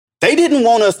They didn't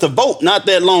want us to vote not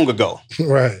that long ago.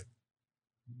 Right.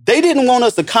 They didn't want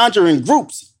us to conjure in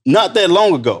groups not that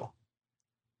long ago.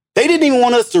 They didn't even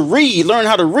want us to learn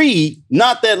how to read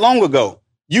not that long ago.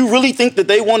 You really think that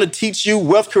they want to teach you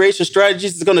wealth creation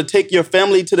strategies that's going to take your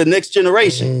family to the next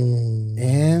generation?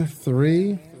 And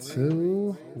 3,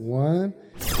 2, 1.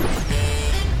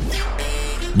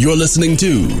 You're listening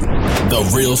to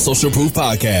The Real Social Proof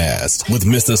Podcast with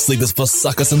Mr. Sleepers for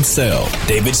Suckers himself,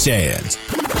 David Shands.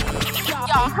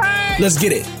 Let's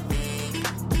get it.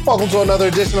 Welcome to another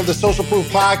edition of the Social Proof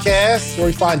Podcast, where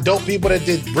we find dope people that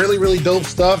did really, really dope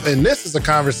stuff. And this is a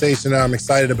conversation that I'm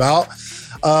excited about.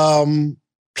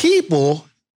 People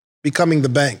becoming the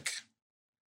bank.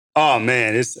 Oh,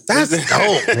 man. That's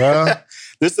dope, bro.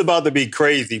 This is about to be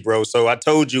crazy, bro. So I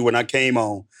told you when I came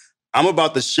on, I'm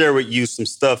about to share with you some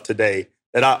stuff today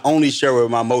that I only share with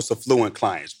my most affluent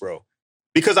clients, bro.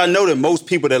 Because I know that most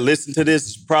people that listen to this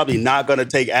is probably not going to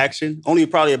take action. Only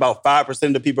probably about 5%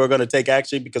 of the people are going to take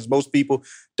action because most people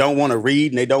don't want to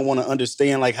read and they don't want to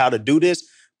understand like how to do this.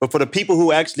 But for the people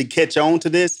who actually catch on to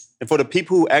this and for the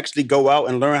people who actually go out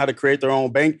and learn how to create their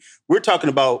own bank, we're talking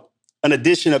about an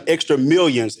addition of extra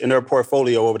millions in their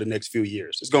portfolio over the next few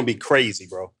years. It's going to be crazy,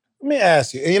 bro. Let me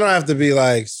ask you, and you don't have to be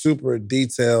like super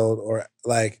detailed or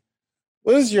like,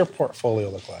 what does your portfolio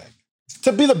look like?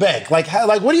 To be the bank, like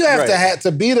what do you have to have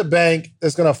to be the bank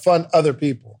that's going to fund other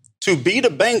people? To be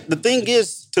the bank, the thing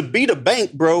is, to be the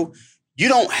bank, bro, you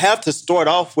don't have to start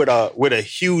off with a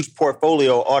huge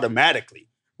portfolio automatically.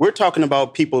 We're talking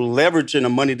about people leveraging the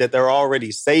money that they're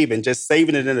already saving, just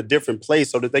saving it in a different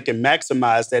place so that they can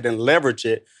maximize that and leverage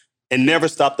it and never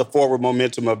stop the forward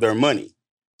momentum of their money.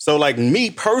 So like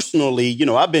me personally, you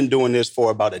know, I've been doing this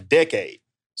for about a decade.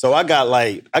 So I got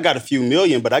a few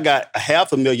million, but I got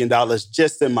 $500,000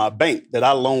 just in my bank that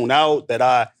I loan out, that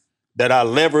I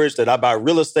leverage, that I buy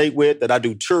real estate with, that I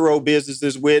do churro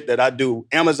businesses with, that I do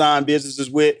Amazon businesses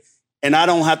with. And I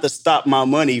don't have to stop my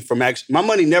money from my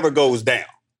money never goes down.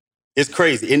 It's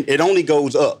crazy. It only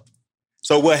goes up.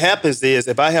 So what happens is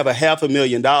if I have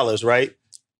 $500,000, right,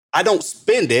 I don't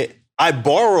spend it. I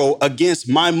borrow against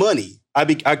my money. I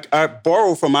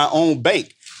borrow from my own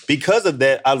bank. Because of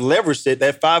that, I leveraged it.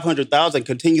 That $500,000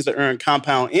 continues to earn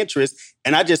compound interest,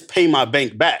 and I just pay my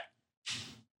bank back.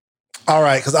 All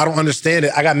right, because I don't understand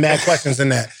it. I got mad questions in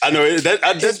that. I know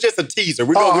that's just a teaser.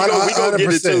 We're gonna get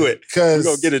into it. We're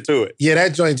gonna get into it. Yeah,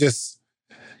 that joint just.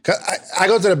 Cause I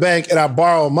go to the bank and I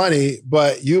borrow money,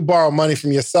 but you borrow money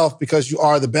from yourself because you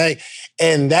are the bank,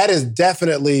 and that is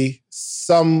definitely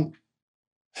some.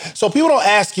 So people don't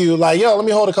ask you like, "Yo, let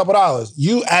me hold a couple dollars."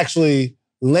 You actually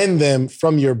lend them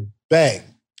from your bank.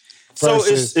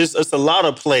 Versus... So it's a lot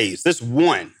of plays. This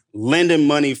one, lending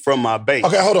money from my bank.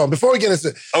 Okay, hold on. Before we get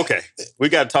into... Okay, we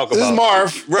got to talk about... This is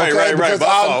Marv. Right.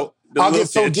 I'll get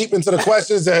so deep into the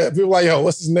questions that people are like, yo,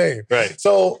 what's his name? Right.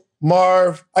 So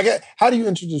Marv, how do you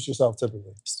introduce yourself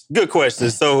typically? Good question.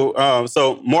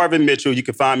 So Marvin Mitchell, you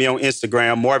can find me on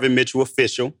Instagram, Marvin Mitchell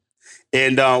Official.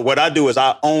 And what I do is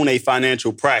I own a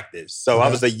financial practice. So I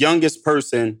was the youngest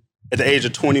person at the age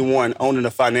of 21 owning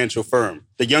a financial firm.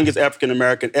 The youngest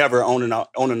African-American ever owning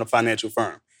a financial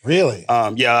firm. Really?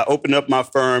 Yeah, I opened up my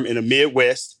firm in the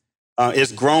Midwest.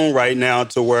 It's grown right now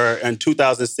to where in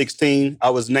 2016, I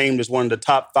was named as one of the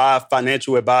top 5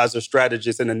 financial advisor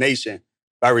strategists in the nation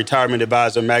by Retirement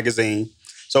Advisor magazine.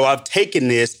 So I've taken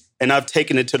this and I've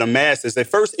taken it to the masses. At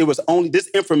first, this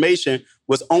information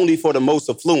was only for the most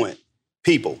affluent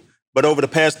people. But over the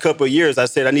past couple of years, I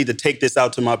said, I need to take this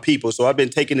out to my people. So I've been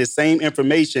taking this same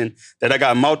information that I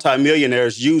got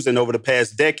multimillionaires using over the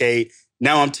past decade.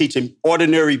 Now I'm teaching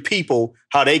ordinary people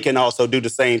how they can also do the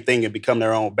same thing and become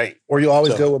their own bank. Were you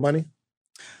always good with money?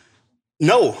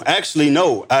 No. I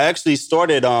actually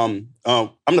started, I'm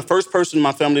the first person in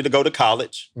my family to go to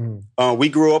college. We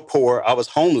grew up poor. I was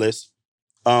homeless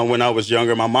when I was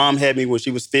younger. My mom had me when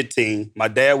she was 15. My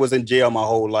dad was in jail my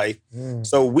whole life.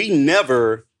 So we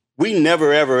never,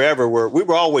 ever were. We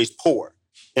were always poor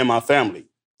in my family.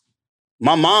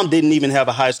 My mom didn't even have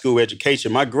a high school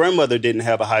education. My grandmother didn't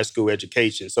have a high school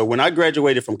education. So when I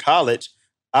graduated from college,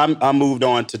 I moved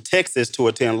on to Texas to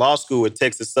attend law school at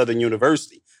Texas Southern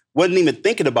University. Wasn't even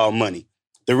thinking about money.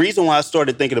 The reason why I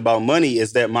started thinking about money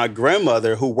is that my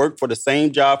grandmother, who worked for the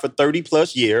same job for 30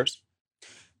 plus years,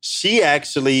 she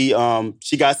actually,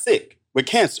 she got sick with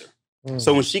cancer.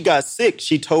 So when she got sick,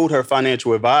 she told her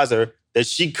financial advisor that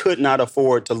she could not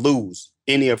afford to lose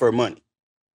any of her money.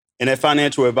 And that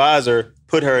financial advisor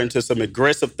put her into some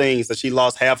aggressive things that she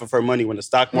lost half of her money when the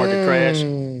stock market crashed.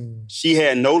 She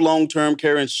had no long-term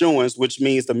care insurance, which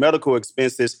means the medical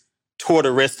expenses tore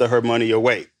the rest of her money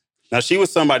away. Now, she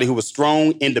was somebody who was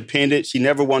strong, independent. She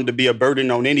never wanted to be a burden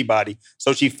on anybody.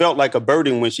 So she felt like a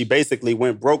burden when she basically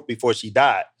went broke before she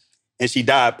died. And she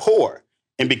died poor.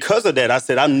 And because of that, I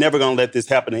said, I'm never going to let this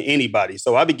happen to anybody.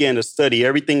 So I began to study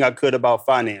everything I could about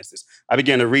finances. I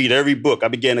began to read every book. I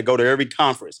began to go to every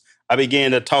conference. I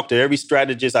began to talk to every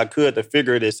strategist I could to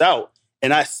figure this out.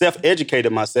 And I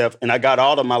self-educated myself, and I got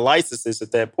all of my licenses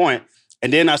at that point.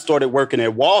 And then I started working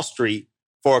at Wall Street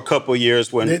for a couple of years.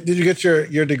 Did you get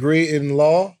your degree in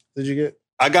law?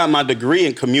 I got my degree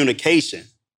in communication.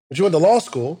 But you went to law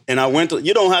school. And I went to,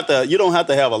 you don't have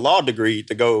to have a law degree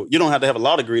to go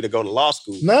to law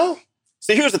school. No?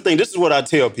 See, here's the thing. This is what I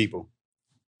tell people.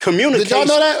 Communication. Did y'all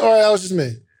know that? Or that was just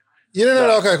me? You didn't know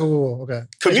that? Okay, cool. Okay.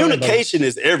 Communication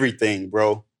is everything,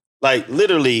 bro. Like,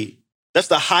 literally, that's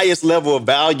the highest level of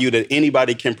value that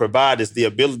anybody can provide is the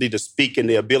ability to speak and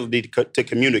the ability to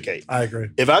communicate. I agree.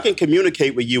 If I can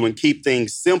communicate with you and keep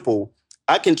things simple,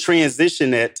 I can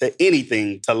transition that to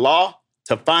anything, to law,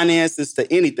 to finances,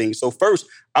 to anything. So first,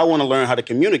 I want to learn how to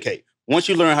communicate. Once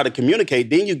you learn how to communicate,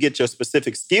 then you get your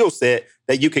specific skill set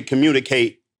that you can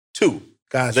communicate to.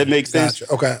 Gotcha. Does that make sense?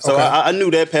 Gotcha. Okay. So I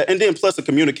knew that. And then plus a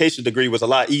communication degree was a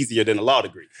lot easier than a law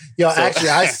degree. Actually,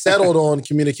 I settled on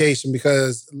communication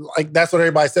because like that's what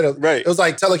everybody said. Right. It was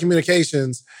like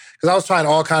telecommunications because I was trying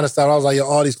all kind of stuff. I was like,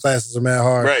 all these classes are mad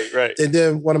hard. Right. And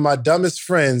then one of my dumbest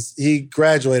friends, he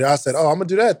graduated. I said, I'm going to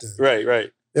do that then. Right.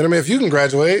 You know what I mean? If you can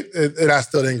graduate, and I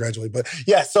still didn't graduate. But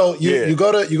yeah, so you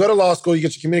go to law school, you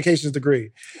get your communications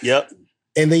degree. Yep.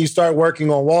 And then you start working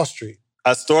on Wall Street.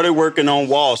 I started working on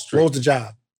Wall Street. What was the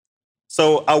job?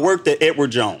 So I worked at Edward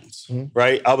Jones,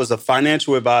 right? I was a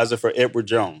financial advisor for Edward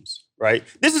Jones, right?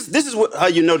 This is how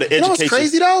you know the education. You know what's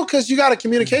crazy though? Because you got a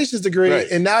communications degree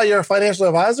and now you're a financial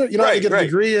advisor. You don't have to get a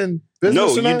degree in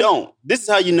business. No, you don't. This is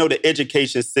how you know the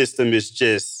education system is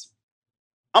just.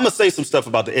 I'm gonna say some stuff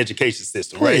about the education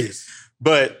system, right?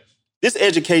 But this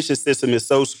education system is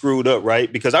so screwed up,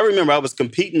 right? Because I remember I was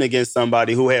competing against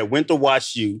somebody who went to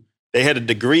WashU. They had a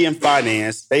degree in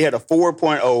finance. They had a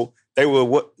 4.0. They were,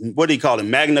 what do you call it?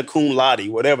 Magna cum laude,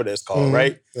 whatever that's called,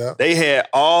 right? Yeah. They had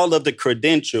all of the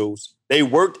credentials. They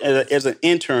worked as an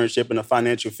internship in the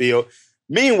financial field.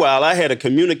 Meanwhile, I had a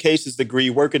communications degree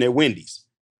working at Wendy's,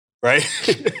 right?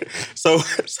 So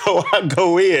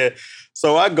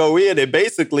I go in and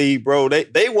basically, bro,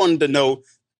 they wanted to know,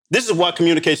 this is why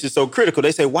communication is so critical.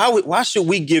 They say, why should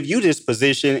we give you this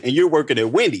position and you're working at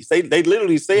Wendy's? They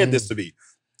literally said this to me.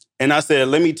 And I said,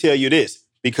 let me tell you this,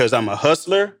 because I'm a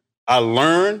hustler. I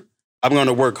learn. I'm going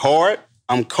to work hard.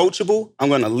 I'm coachable. I'm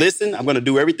going to listen. I'm going to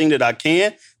do everything that I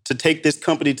can to take this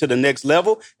company to the next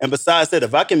level. And besides that,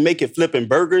 if I can make it flipping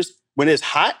burgers when it's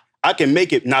hot, I can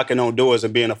make it knocking on doors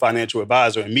and being a financial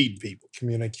advisor and meeting people.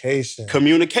 Communication,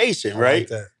 right? Like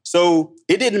that. So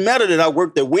it didn't matter that I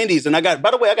worked at Wendy's and I got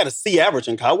a C average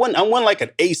in college. I wasn't like an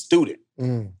A student.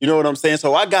 You know what I'm saying?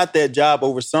 So I got that job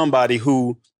over somebody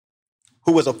who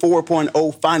was a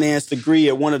 4.0 finance degree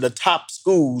at one of the top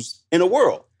schools in the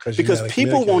world. Because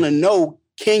people want to know,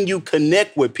 can you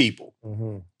connect with people?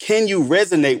 Can you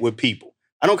resonate with people?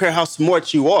 I don't care how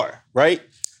smart you are, right?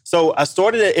 So I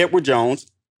started at Edward Jones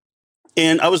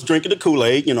and I was drinking the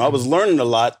Kool-Aid. You know, I was learning a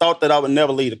lot, thought that I would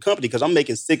never leave the company because I'm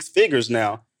making six figures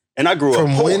now. And I grew up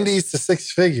from poor. Wendy's to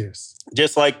six figures.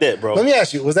 Just like that, bro. Let me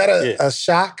ask you, was that a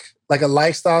shock? Like a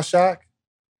lifestyle shock?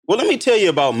 Well, let me tell you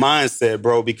about mindset,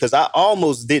 bro, because I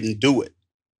almost didn't do it.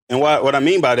 And what I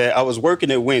mean by that, I was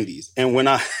working at Wendy's. And when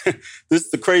this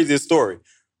is the craziest story.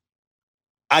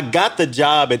 I got the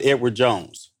job at Edward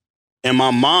Jones. And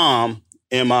my mom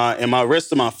and my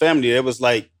rest of my family, it was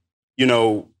like, you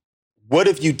know, what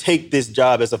if you take this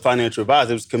job as a financial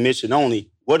advisor? It was commission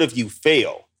only. What if you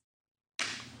fail?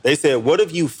 They said, what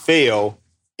if you fail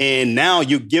and now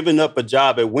you're giving up a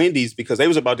job at Wendy's because they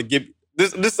was about to give...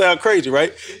 This sounds crazy,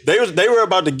 right? They were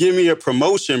about to give me a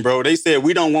promotion, bro. They said,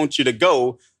 we don't want you to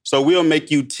go, so we'll make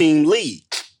you team lead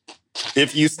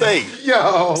if you stay.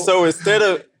 Yo. So instead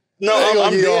of... No,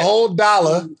 I'm dead, a whole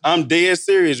 $1. I'm dead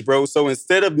serious, bro. So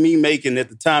instead of me making, at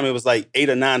the time, it was like $8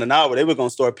 or $9 an hour, they were going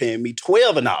to start paying me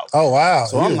 $12 an hour. Oh, wow.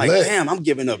 So I'm like, damn, I'm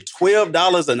giving up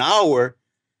 $12 an hour.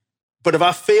 But if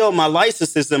I fail my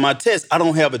licenses and my tests, I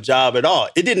don't have a job at all.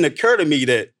 It didn't occur to me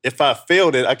that if I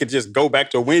failed it, I could just go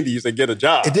back to Wendy's and get a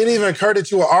job. It didn't even occur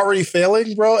that you were already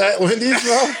failing, bro, at Wendy's,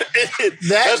 bro?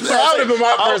 That would have been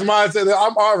my first mindset that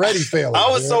I'm already failing. I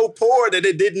was so poor that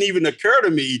it didn't even occur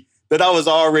to me that I was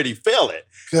already failing,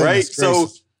 right? Gracious. So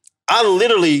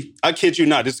I kid you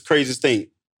not, this is the craziest thing.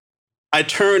 I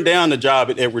turned down the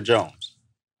job at Edward Jones.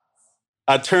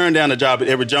 I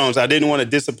didn't want to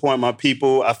disappoint my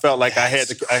people. I felt like I had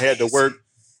to work.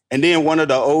 And then one of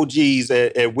the OGs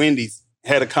at Wendy's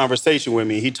had a conversation with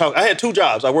me. I had 2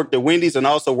 jobs. I worked at Wendy's and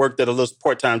also worked at a little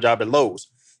part-time job at Lowe's.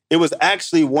 It was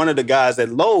actually one of the guys at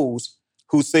Lowe's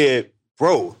who said,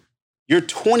 bro, you're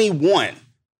 21.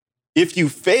 If you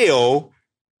fail,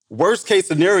 worst case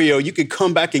scenario, you could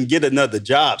come back and get another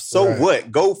job. So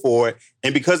what? Go for it.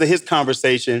 And because of his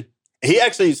conversation,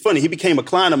 it's funny, he became a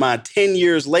client of mine 10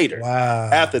 years later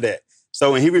after that.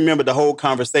 So, and he remembered the whole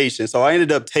conversation. So I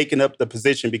ended up taking up the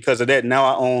position because of that. Now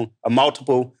I own a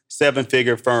multiple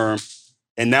 7-figure firm.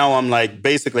 And now I'm like,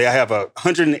 basically, I have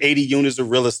 180 units of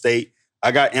real estate.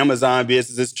 I got Amazon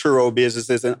businesses, churro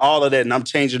businesses, and all of that. And I'm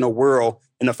changing the world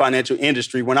in the financial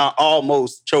industry when I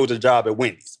almost chose a job at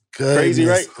Wendy's. Goodness. Crazy,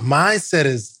 right? Mindset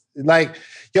is like,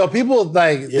 yo, people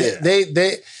like,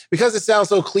 they because it sounds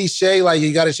so cliche, like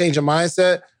you got to change your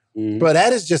mindset. But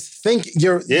that is just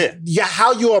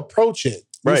how you approach it.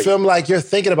 You feel me? Like you're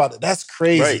thinking about it. That's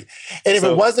crazy. Right. And if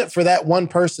it wasn't for that one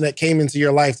person that came into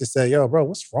your life to say, yo, bro,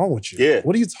 what's wrong with you?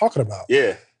 What are you talking about?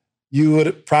 You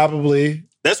would probably...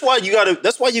 That's why you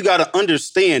gotta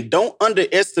understand. Don't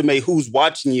underestimate who's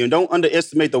watching you, and don't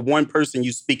underestimate the one person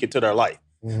you speak into their life.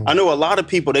 I know a lot of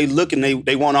people, they look and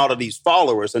they want all of these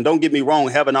followers. And don't get me wrong,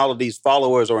 having all of these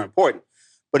followers are important.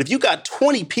 But if you got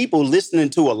 20 people listening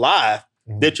to a live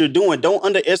that you're doing, don't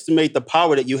underestimate the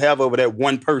power that you have over that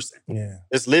one person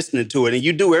that's listening to it. And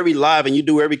you do every live and you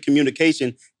do every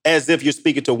communication as if you're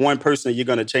speaking to one person and you're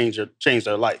going to change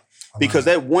their life. Because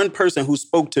that one person who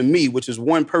spoke to me, which is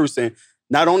one person,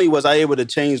 not only was I able to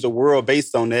change the world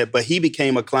based on that, but he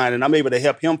became a client and I'm able to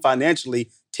help him financially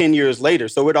 10 years later.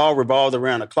 So it all revolved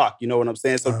around the clock. You know what I'm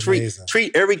saying? So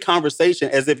treat every conversation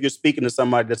as if you're speaking to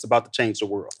somebody that's about to change the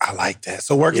world. I like that.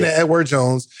 So working at Edward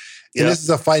Jones, and this is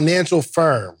a financial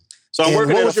firm. So I'm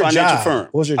working at a financial firm.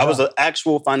 What was your job? I was an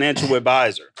actual financial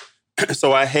advisor.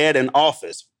 So I had an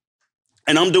office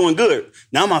and I'm doing good.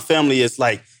 Now my family is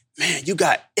like, man, you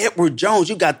got Edward Jones.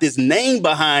 You got this name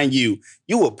behind you.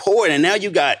 You were poor, and now you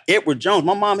got Edward Jones.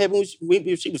 My mom had me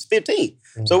when she was 15.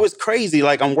 So it's crazy.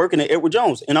 Like, I'm working at Edward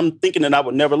Jones, and I'm thinking that I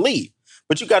would never leave.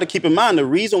 But you got to keep in mind, the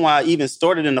reason why I even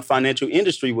started in the financial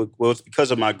industry was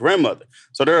because of my grandmother.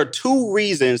 So there are 2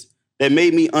 reasons that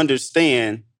made me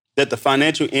understand that the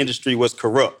financial industry was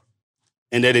corrupt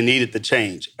and that it needed to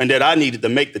change and that I needed to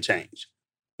make the change.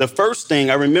 The first thing,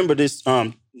 I remember this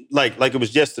like it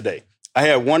was yesterday. I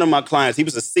had one of my clients, he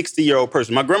was a 60-year-old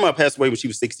person. My grandma passed away when she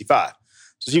was 65.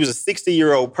 So she was a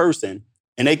 60-year-old person,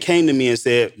 and they came to me and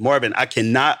said, Marvin, I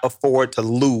cannot afford to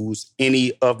lose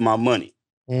any of my money.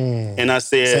 And I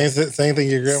said... Same thing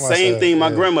your grandma said. Same thing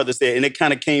my grandmother said, and it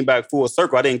kind of came back full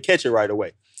circle. I didn't catch it right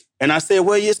away. And I said,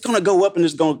 well, it's going to go up and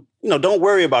it's going to, don't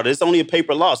worry about it. It's only a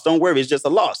paper loss. Don't worry, it's just a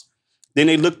loss. Then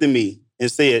they looked at me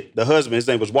and said, the husband, his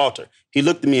name was Walter, he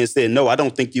looked at me and said, no, I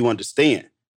don't think you understand.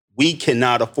 We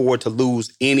cannot afford to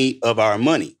lose any of our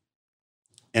money.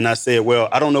 And I said, well,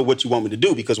 I don't know what you want me to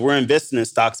do because we're investing in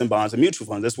stocks and bonds and mutual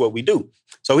funds. That's what we do.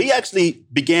 So he actually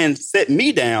began setting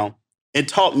me down and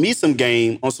taught me some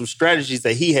game on some strategies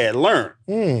that he had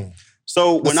learned.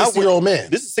 So when This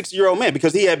is a 60-year-old man,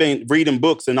 because he had been reading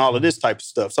books and all of this type of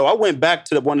stuff. So I went back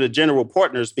to one of the general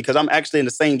partners because I'm actually in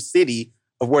the same city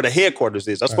of where the headquarters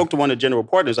is. I spoke to one of the general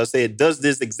partners. I said, does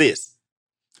this exist?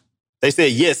 They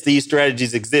said, yes, these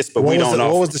strategies exist, but we don't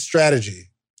know. What was the strategy?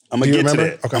 I'm going to get to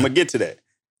that. Okay. I'm going to get to that.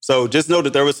 So just know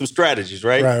that there were some strategies,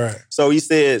 right? Right. So he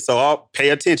said, so I'll pay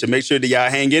attention. Make sure that y'all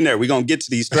hang in there. We're going to get to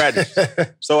these strategies.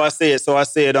 So I said,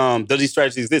 does these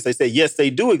strategies exist? They said, yes, they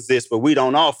do exist, but we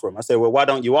don't offer them. I said, well, why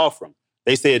don't you offer them?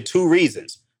 They said 2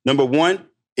 reasons. Number 1,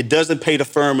 it doesn't pay the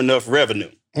firm enough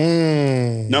revenue.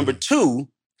 Number 2,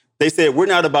 they said, we're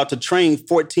not about to train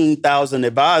 14,000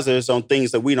 advisors on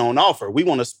things that we don't offer. We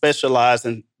want to specialize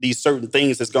in these certain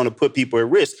things that's going to put people at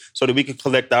risk so that we can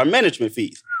collect our management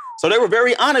fees. So they were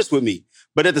very honest with me.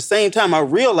 But at the same time, I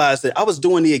realized that I was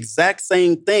doing the exact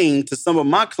same thing to some of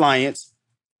my clients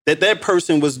that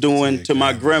person was doing to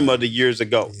my grandmother years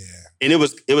ago. Yeah. And it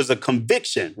was a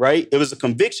conviction, right? It was a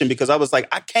conviction because I was like,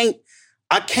 I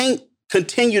can't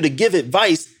continue to give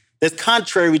advice that's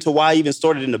contrary to why I even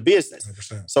started in the business.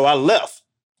 100%. So I left.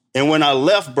 And when I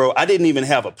left, bro, I didn't even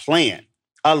have a plan.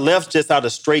 I left just out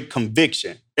of straight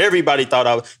conviction. Everybody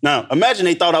thought now imagine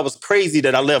they thought I was crazy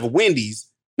that I left Wendy's.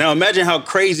 Now imagine how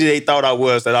crazy they thought I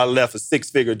was that I left a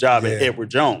 6-figure job at Edward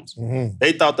Jones.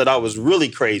 They thought that I was really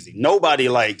crazy. Nobody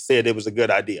said it was a good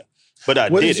idea, but I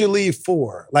did. What did you leave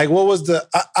for? Like, what was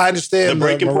I understand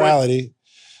the morality. Point?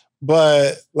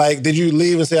 But did you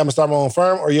leave and say, I'm going to start my own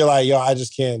firm? Or you're like, yo, I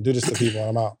just can't do this to people.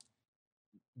 I'm out?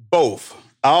 Both.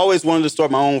 I always wanted to start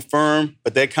my own firm,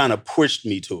 but that kind of pushed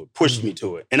me to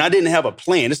it. And I didn't have a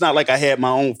plan. It's not like I had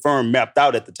my own firm mapped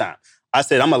out at the time. I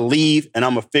said, I'm going to leave and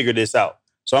I'm going to figure this out.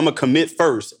 So I'm going to commit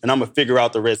first and I'm going to figure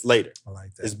out the rest later. I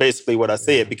like that. It's basically what I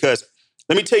said. Because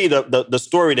let me tell you the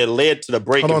story that led to the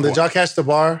breaking point. Hold on, did y'all catch the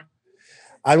bar?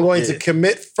 I'm going to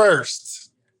commit first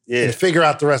and figure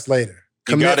out the rest later.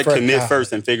 You got to commit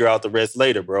first and figure out the rest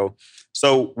later, bro.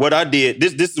 So what I did,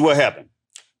 this is what happened.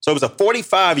 So it was a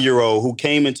 45-year-old who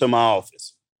came into my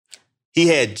office. He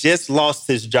had just lost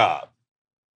his job.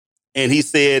 And he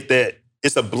said that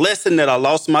it's a blessing that I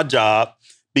lost my job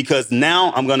because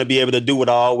now I'm going to be able to do what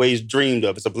I always dreamed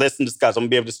of. It's a blessing in disguise. I'm going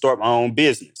to be able to start my own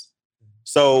business.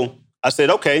 So I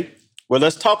said, okay, well,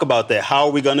 let's talk about that. How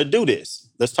are we going to do this?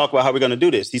 Let's talk about how we're going to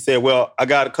do this. He said, well, I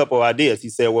got a couple of ideas. He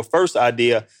said, well, first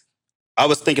idea, I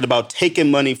was thinking about taking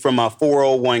money from my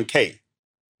 401k.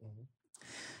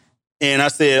 And I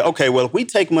said, okay, well, if we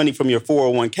take money from your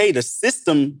 401k, the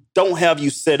system don't have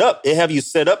you set up. It have you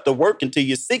set up to work until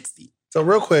you're 60. So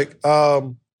real quick,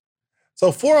 so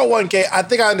 401k, I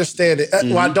think I understand it.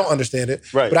 Well, I don't understand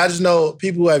it. Right. But I just know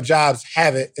people who have jobs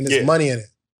have it and there's money in it.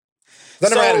 I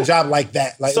never had a job like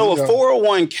that. Like, so a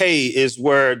 401k is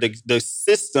where the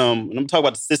system, and I'm going to talk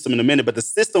about the system in a minute, but the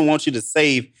system wants you to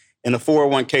save in a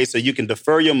 401k so you can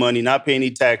defer your money, not pay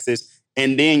any taxes,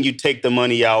 and then you take the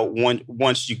money out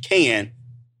once you can,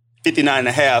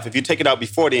 59.5. If you take it out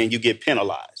before then, you get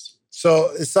penalized.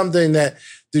 So it's something that,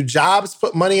 do jobs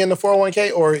put money in the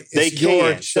 401k or it's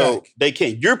your check? So they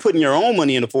can. You're putting your own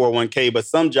money in the 401k, but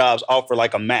some jobs offer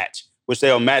like a match, which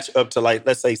they'll match up to like,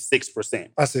 let's say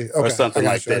 6%. I see. Okay. Or something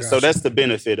like that. So that's the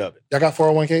benefit of it. Y'all got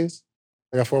 401ks?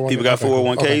 I got 401ks. People got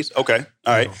 401ks? Okay.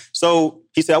 All right. So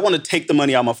he said, I want to take the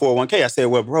money out of my 401k. I said,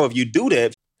 well, bro, if you do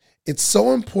that. It's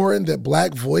so important that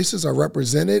Black voices are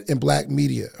represented in Black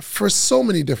media for so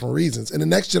many different reasons. And the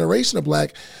next generation of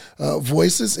Black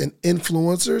voices and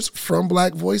influencers from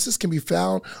Black voices can be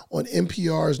found on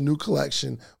NPR's new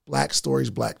collection, Black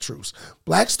Stories, Black Truths.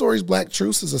 Black Stories, Black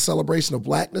Truths is a celebration of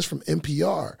Blackness from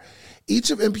NPR. Each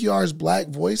of NPR's Black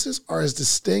voices are as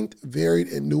distinct, varied,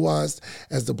 and nuanced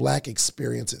as the Black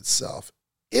experience itself.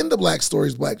 In the Black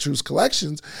Stories, Black Truths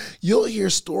collections, you'll hear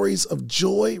stories of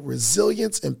joy,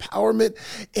 resilience, empowerment,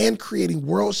 and creating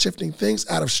world-shifting things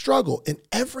out of struggle. And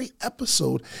every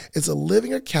episode is a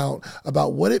living account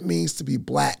about what it means to be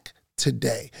Black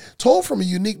today, told from a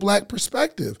unique Black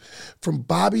perspective. From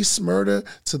Bobby Shmurda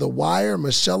to The Wire,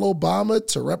 Michelle Obama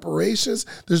to reparations,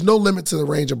 there's no limit to the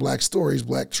range of Black stories,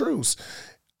 Black truths.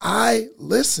 I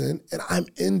listen and I'm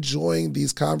enjoying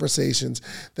these conversations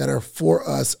that are for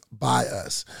us, by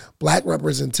us. Black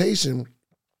representation,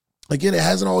 again, it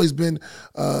hasn't always been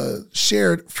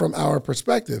shared from our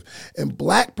perspective. And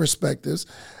Black perspectives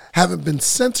haven't been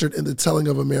censored in the telling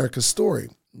of America's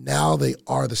story. Now they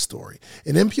are the story.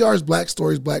 In NPR's Black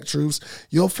Stories, Black Truths,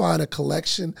 you'll find a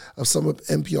collection of some of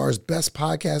NPR's best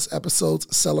podcast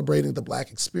episodes celebrating the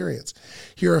Black experience.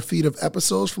 Here are a feed of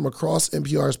episodes from across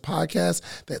NPR's podcasts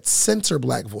that center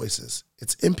Black voices.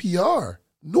 It's NPR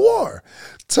Noir.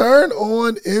 Turn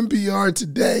on NPR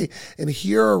today and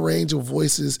hear a range of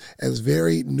voices as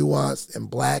varied, nuanced, and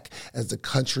Black as the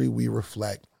country we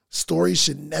reflect. Stories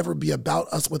should never be about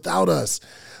us without us.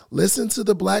 Listen to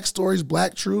the Black Stories,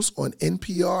 Black Truths on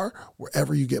NPR,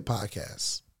 wherever you get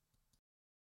podcasts.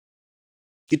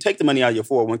 You take the money out of your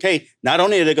 401k, not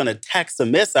only are they going to tax the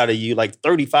mess out of you, like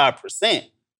 35%,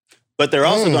 but they're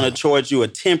also going to charge you a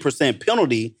 10%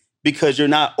 penalty because you're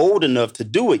not old enough to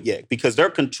do it yet, because they're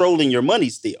controlling your money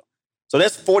still. So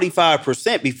that's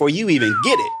 45% before you even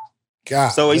get it. God,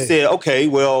 so he said, okay,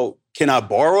 well, can I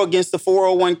borrow against the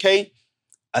 401k?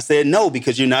 I said, no,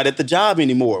 because you're not at the job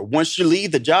anymore. Once you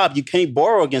leave the job, you can't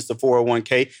borrow against the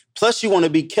 401k. Plus, you want to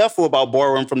be careful about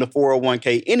borrowing from the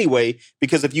 401k anyway,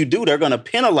 because if you do, they're going to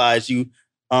penalize you.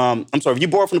 If you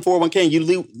borrow from the 401k and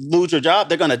you lose your job,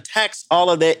 they're going to tax all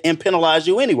of that and penalize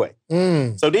you anyway.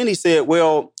 So then he said,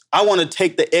 well, I want to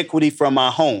take the equity from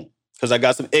my home because I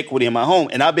got some equity in my home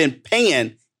and I've been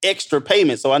paying extra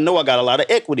payments. So I know I got a lot of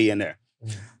equity in there.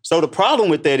 So the problem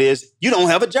with that is you don't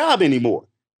have a job anymore.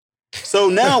 So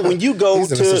now when you go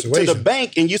to the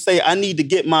bank and you say, I need to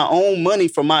get my own money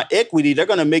from my equity, they're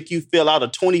going to make you fill out a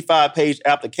 25-page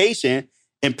application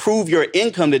and prove your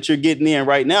income that you're getting in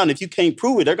right now. And if you can't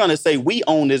prove it, they're going to say, we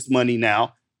own this money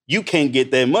now. You can't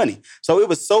get that money. So it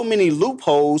was so many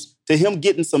loopholes to him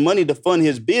getting some money to fund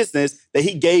his business that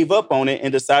he gave up on it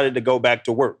and decided to go back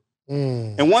to work.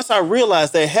 And once I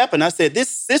realized that happened, I said, this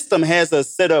system has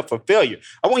us set up for failure.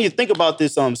 I want you to think about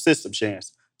this system,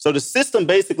 Chance. So the system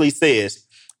basically says,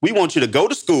 we want you to go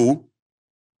to school,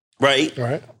 right?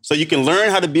 Right. So you can learn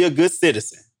how to be a good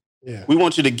citizen. Yeah. We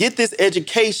want you to get this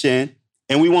education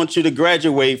and we want you to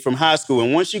graduate from high school.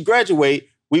 And once you graduate,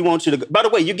 we want you to, by the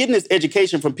way, you're getting this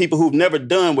education from people who've never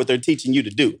done what they're teaching you to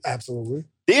do. Absolutely.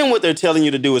 Then what they're telling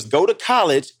you to do is go to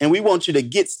college, and we want you to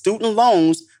get student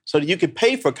loans so that you can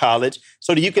pay for college,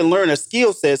 so that you can learn a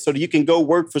skill set, so that you can go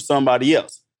work for somebody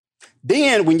else.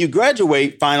 Then when you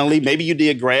graduate, finally, maybe you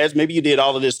did grads, maybe you did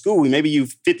all of this schooling, maybe you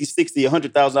 $50, $60,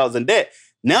 $100,000 in debt.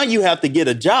 Now you have to get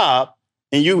a job,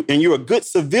 and you're a good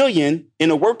civilian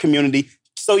in a work community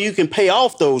so you can pay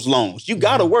off those loans. You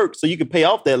got to work so you can pay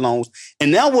off that loans.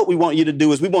 And now what we want you to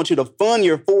do is we want you to fund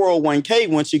your 401k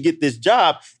once you get this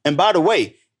job. And by the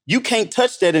way, you can't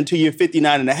touch that until you're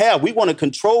 59 and a half. We want to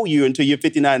control you until you're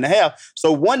 59 and a half.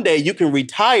 So one day you can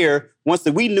retire once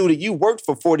that we knew that you worked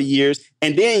for 40 years,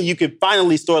 and then you can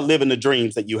finally start living the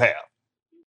dreams that you have.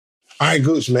 All right,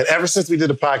 Gooch, man. Ever since we did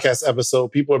the podcast episode,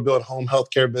 people are building home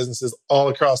healthcare businesses all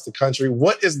across the country.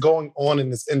 What is going on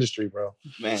in this industry, bro?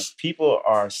 Man, people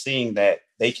are seeing that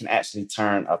they can actually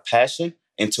turn a passion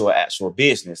into an actual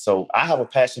business. So I have a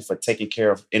passion for taking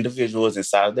care of individuals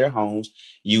inside of their homes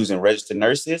using registered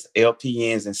nurses,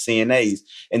 LPNs, and CNAs.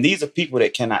 And these are people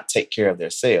that cannot take care of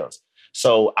themselves.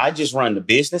 So I just run the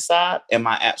business side, and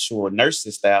my actual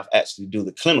nursing staff actually do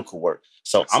the clinical work.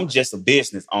 So I'm just a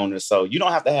business owner. So you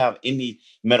don't have to have any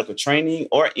medical training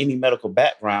or any medical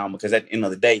background, because at the end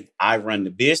of the day, I run the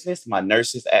business. My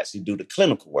nurses actually do the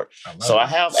clinical work. I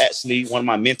have actually one of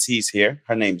my mentees here.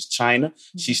 Her name is China.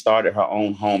 She started her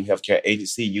own home healthcare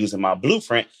agency using my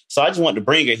blueprint. So I just wanted to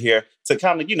bring her here to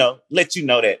kind of, let you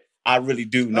know that I really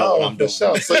do know what I'm doing.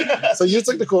 Sure. So you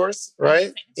took the course,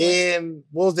 right? And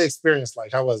what was the experience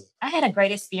like? How was it? I had a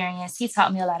great experience. He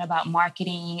taught me a lot about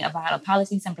marketing, about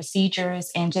policies and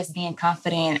procedures, and just being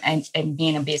confident and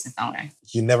being a business owner.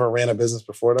 You never ran a business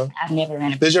before, though? I've never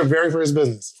ran a business. This is your very first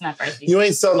business? It's my first business. You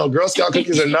ain't sell no Girl Scout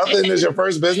cookies or nothing? This is your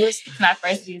first business? It's my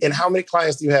first business. And how many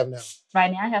clients do you have now?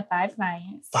 Right now, I have 5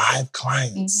 clients. 5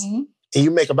 clients? Mm-hmm. And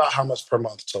you make about how much per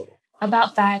month total?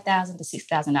 About $5,000 to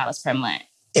 $6,000 per month.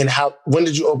 And when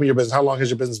did you open your business? How long has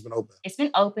your business been open? It's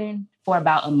been open for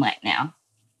about a month now.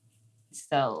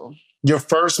 So your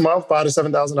first month, $5,000 to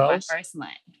 $7,000? My first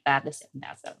month, $5,000 to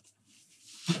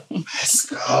 $7,000.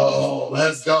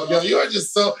 Let's go. Yo, you are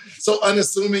just so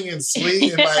unassuming and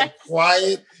sweet and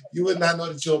quiet. You would not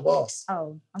know that you're a boss.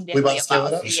 Oh, I'm definitely about to scale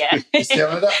it up? Yeah. You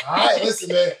scaling it up? All right, listen,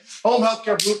 man.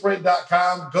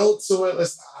 HomeHealthCareBlueprint.com. Go to it.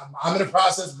 Listen, I'm in the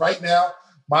process right now.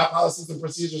 My policies and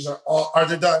procedures are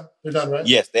they done? They're done, right?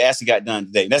 Yes, they actually got done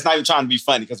today. That's not even trying to be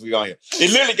funny because we're on here. It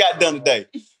literally got done today.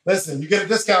 Listen, you get a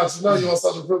discount. You know you want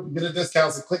social proof. You get a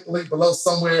discount. So click the link below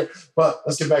somewhere. But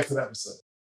let's get back to the episode.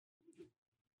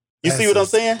 You see what I'm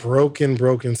saying?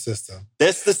 Broken system.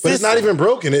 That's the system. But it's not even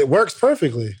broken. It works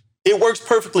perfectly. It works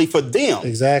perfectly for them.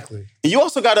 Exactly. And you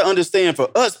also got to understand, for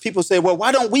us, people say, well,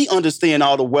 why don't we understand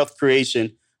all the wealth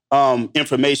creation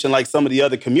information like some of the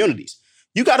other communities?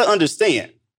 You got to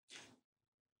understand.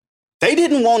 They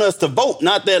didn't want us to vote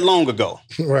not that long ago.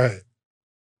 Right.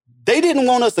 They didn't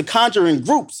want us to conjure in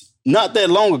groups not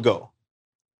that long ago.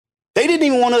 They didn't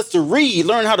even want us to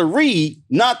learn how to read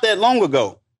not that long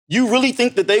ago. You really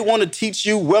think that they want to teach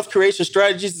you wealth creation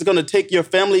strategies that's going to take your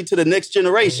family to the next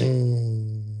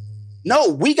generation? No,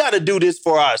 we got to do this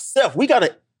for ourselves. We got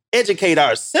to educate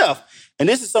ourselves. And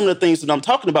this is some of the things that I'm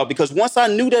talking about, because once I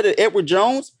knew that at Edward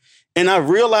Jones and I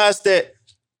realized that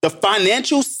the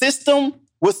financial system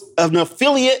was an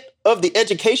affiliate of the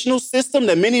educational system,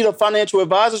 that many of the financial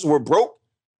advisors were broke.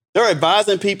 They're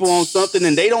advising people on something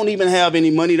and they don't even have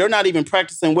any money. They're not even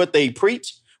practicing what they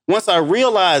preach. Once I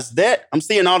realized that, I'm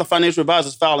seeing all the financial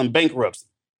advisors filing bankruptcy.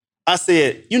 I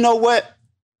said, you know what?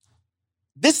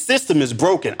 This system is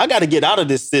broken. I got to get out of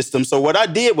this system. So what I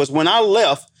did was, when I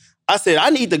left, I said,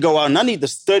 I need to go out and I need to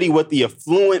study what the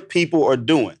affluent people are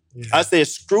doing. Yeah. I said,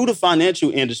 screw the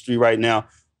financial industry right now.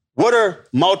 What are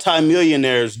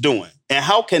multimillionaires doing? And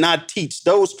how can I teach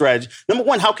those strategies? Number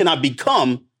one, how can I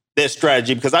become that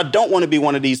strategy? Because I don't want to be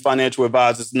one of these financial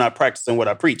advisors not practicing what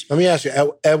I preach. Let me ask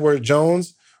you, Edward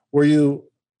Jones, were you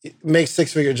make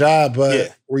 6-figure job,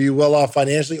 but were you well off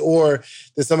financially, or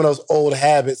did some of those old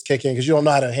habits kick in because you don't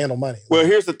know how to handle money? Well,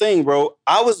 here's the thing, bro.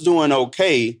 I was doing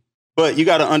okay, but you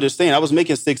got to understand, I was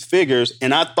making 6 figures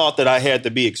and I thought that I had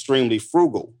to be extremely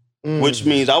frugal. Which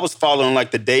means I was following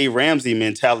like the Dave Ramsey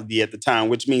mentality at the time,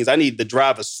 which means I needed to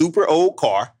drive a super old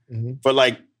car for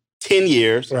like 10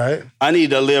 years. Right. I need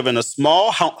to live in a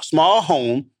small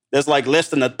home that's like less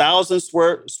than 1,000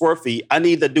 square feet. I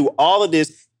need to do all of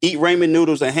this, eat ramen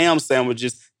noodles and ham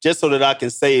sandwiches just so that I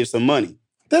can save some money.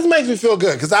 This makes me feel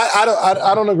good because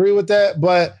I don't agree with that,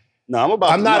 but No,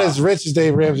 I'm not as rich as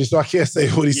Dave Ramsey, so I can't say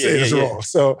what he said is wrong.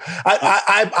 So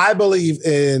I believe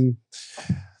in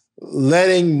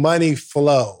letting money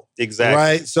flow. Exactly.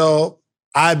 Right? So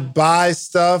I buy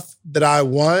stuff that I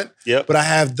want, but I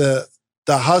have the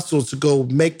hustle to go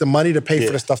make the money to pay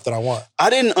for the stuff that I want. I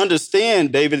didn't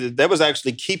understand, David, that was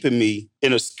actually keeping me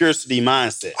in a scarcity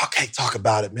mindset. Okay, talk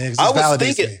about it, man. I was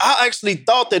thinking, I actually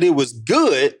thought that it was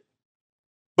good,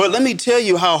 but let me tell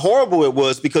you how horrible it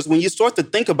was, because when you start to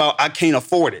think about, I can't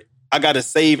afford it, I got to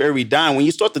save every dime. When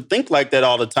you start to think like that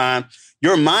all the time,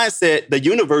 your mindset, the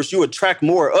universe, you attract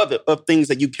more of it, of things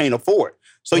that you can't afford.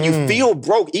 So you feel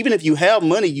broke. Even if you have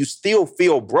money, you still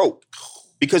feel broke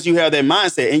because you have that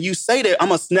mindset. And you say that I'm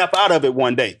going to snap out of it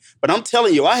one day. But I'm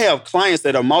telling you, I have clients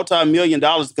that are multi-million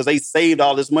dollars because they saved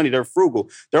all this money. They're frugal.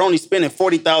 They're only spending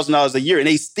 $40,000 a year and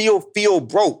they still feel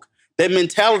broke. That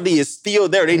mentality is still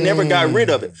there. They never got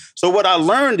rid of it. So what I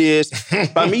learned is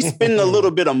by me spending a little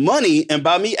bit of money and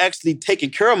by me actually taking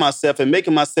care of myself and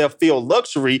making myself feel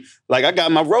luxury, like I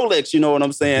got my Rolex, you know what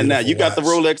I'm saying? Now you got the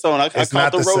Rolex on. I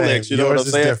caught the Rolex, you know what I'm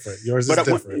saying? Yours is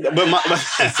different.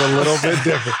 It's a little bit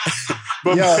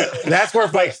different. That's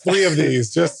worth like 3 of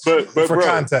these, just for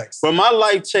context. But my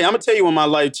life changed. I'm going to tell you when my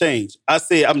life changed. I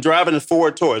said, I'm driving a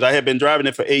Ford Taurus. I had been driving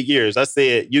it for 8 years. I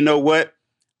said, you know what?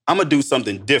 I'm going to do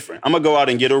something different. I'm going to go out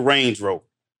and get a Range Rover.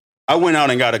 I went out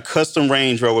and got a custom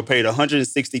Range Rover, paid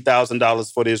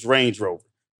 $160,000 for this Range Rover.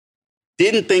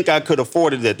 Didn't think I could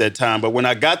afford it at that time, but when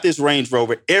I got this Range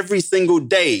Rover, every single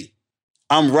day,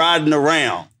 I'm riding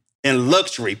around in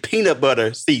luxury peanut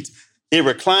butter seats. It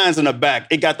reclines in the back.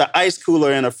 It got the ice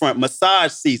cooler in the front,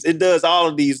 massage seats. It does all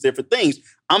of these different things.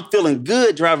 I'm feeling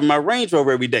good driving my Range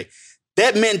Rover every day.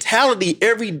 That mentality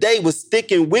every day was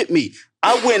sticking with me.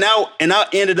 I went out and I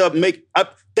ended up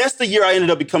that's the year I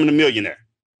ended up becoming a millionaire.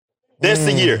 That's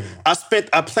the year. I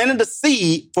planted a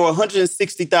seed for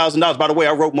 $160,000. By the way,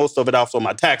 I wrote most of it off on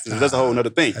my taxes. That's a whole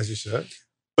nother thing. As you should.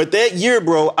 But that year,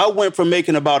 bro, I went from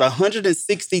making about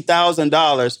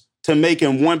 $160,000 to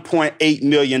making $1.8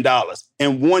 million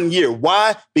in 1 year.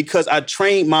 Why? Because I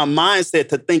trained my mindset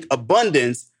to think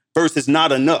abundance versus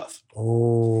not enough.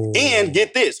 Oh. And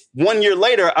get this, 1 year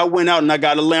later, I went out and I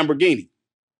got a Lamborghini.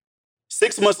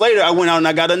 6 months later, I went out and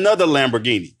I got another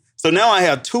Lamborghini. So now I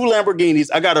have 2 Lamborghinis.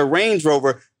 I got a Range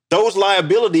Rover. Those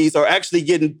liabilities are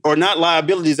actually or not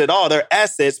liabilities at all. They're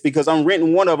assets because I'm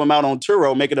renting one of them out on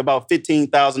Turo, making about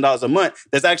 $15,000 a month.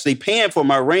 That's actually paying for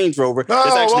my Range Rover.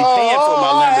 That's actually paying for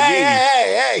my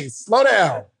Lamborghini. Hey, slow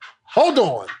down. Hold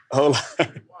on.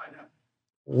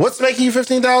 What's making you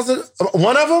 $15,000?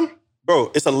 One of them?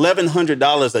 Bro, it's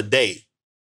 $1,100 a day.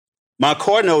 My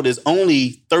car note is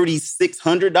only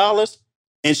 $3,600.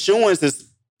 Insurance is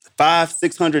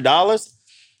 $500-$600.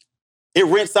 It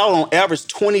rents out on average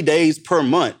 20 days per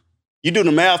month. You do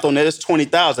the math on that, it's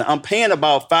 $20,000. I'm paying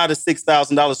about $5,000 to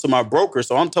 $6,000 to my broker,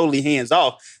 so I'm totally hands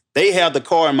off. They have the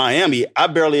car in Miami. I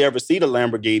barely ever see the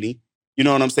Lamborghini. You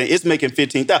know what I'm saying? It's making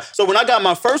 $15,000. So when I got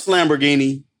my first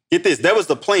Lamborghini, get this, that was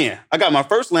the plan. I got my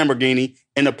first Lamborghini,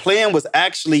 and the plan was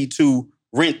actually to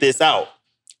rent this out.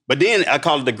 But then I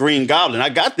called it the Green Goblin. I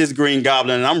got this Green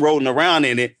Goblin, and I'm rolling around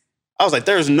in it. I was like,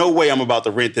 there's no way I'm about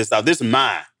to rent this out. This is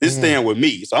mine. This is staying with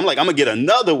me. So I'm like, I'm going to get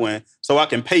another one so I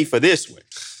can pay for this one.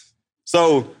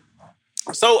 So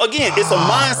again, it's a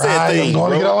mindset thing, I'm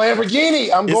going to get a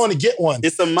Lamborghini. I'm going to get one.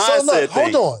 It's a mindset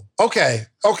thing. Hold on.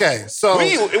 Okay. So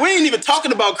we ain't even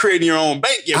talking about creating your own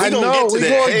bank yet. We're going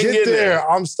to get there.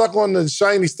 I'm stuck on the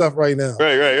shiny stuff right now.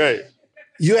 Right.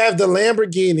 You have the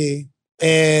Lamborghini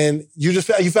and you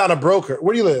found a broker.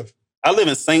 Where do you live? I live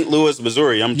in St. Louis,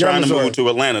 Missouri. I'm trying to move to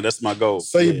Atlanta. That's my goal.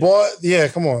 So you bought,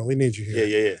 come on. We need you here.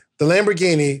 Yeah. The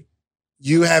Lamborghini,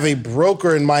 you have a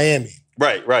broker in Miami.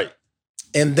 Right.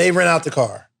 And they rent out the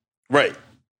car. Right.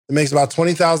 It makes about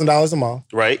 $20,000 a month.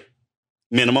 Right.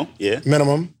 Minimum, yeah.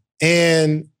 Minimum.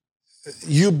 And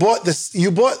you bought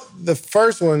the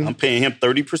first one. I'm paying him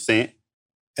 30%. And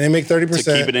they make 30%.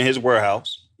 To keep it in his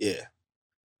warehouse. Yeah.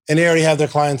 And they already have their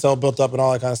clientele built up and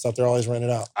all that kind of stuff. They're always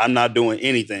rented out. I'm not doing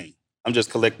anything. I'm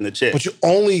just collecting the check. But you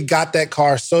only got that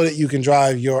car so that you can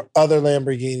drive your other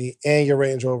Lamborghini and your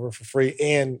Range Rover for free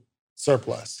and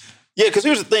surplus. Yeah, because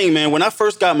here's the thing, man. When I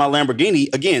first got my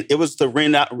Lamborghini, again, it was to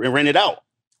rent it out.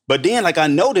 But then, I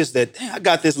noticed that, I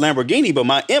got this Lamborghini, but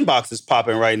my inbox is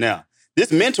popping right now. This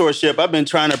mentorship I've been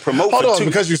trying to promote Hold on,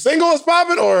 because you're single is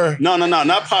popping, or? No,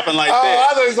 not popping like that.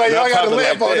 I thought it was like, y'all got a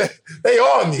lamp on that. They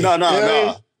on me.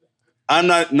 No. I'm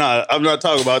not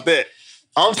talking about that.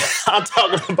 I'm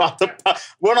talking about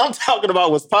what I'm talking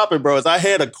about was popping, bro. Is I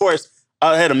had a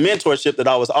mentorship that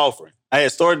I was offering. I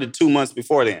had started it 2 months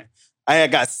before then. I had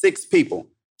got 6 people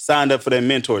signed up for that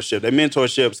mentorship. That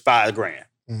mentorship's $5,000.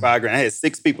 $5 grand. I had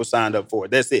 6 people signed up for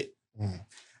it. That's it.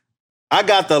 I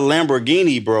got the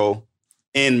Lamborghini, bro.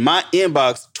 In my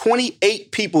inbox,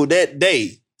 28 people that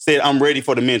day said, I'm ready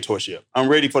for the mentorship. I'm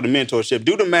ready for the mentorship.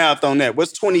 Do the math on that.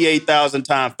 What's 28,000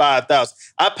 times 5,000?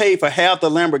 I paid for half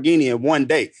the Lamborghini in one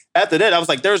day. After that, I was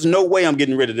like, there's no way I'm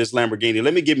getting rid of this Lamborghini.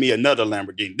 Let me give me another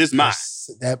Lamborghini. This is mine.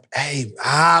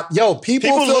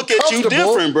 People look at you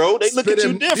different, bro. They look at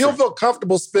you different. People feel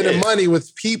comfortable spending money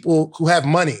with people who have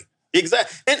money.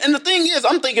 Exactly. And the thing is,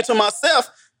 I'm thinking to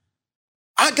myself,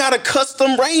 I got a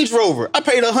custom Range Rover. I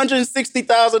paid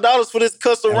 $160,000 for this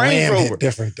custom Range Rover.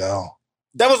 Different though.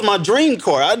 That was my dream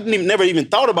car. I never even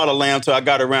thought about a Lamb until I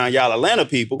got around y'all Atlanta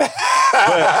people. but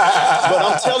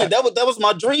I'm telling you, that was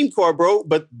my dream car, bro.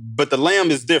 But the Lamb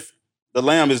is different. The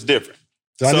Lamb is different.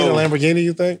 Do I need a Lamborghini,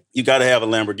 you think? You got to have a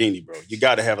Lamborghini, bro. You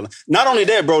got to have a. Not only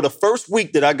that, bro. The first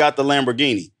week that I got the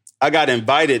Lamborghini, I got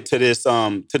invited to this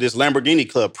Lamborghini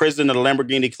club. President of the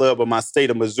Lamborghini Club of my state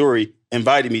of Missouri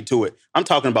invited me to it. I'm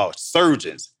talking about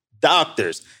surgeons,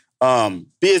 doctors,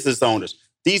 business owners.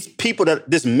 These people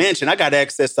this mansion, I got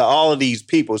access to all of these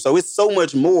people. So it's so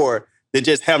much more than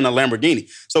just having a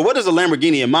Lamborghini. So what does a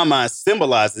Lamborghini in my mind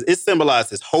symbolizes? It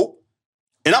symbolizes hope.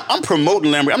 And I'm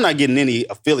promoting Lamborghini. I'm not getting any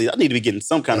affiliate. I need to be getting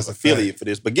some kind of affiliate for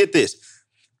this. But get this.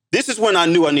 This is when I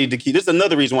knew I needed to keep. This is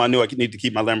another reason why I knew I need to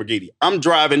keep my Lamborghini. I'm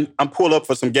driving. I'm pulled up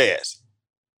for some gas.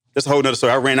 That's a whole nother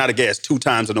story. I ran out of gas 2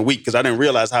 times in a week because I didn't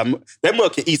realize how that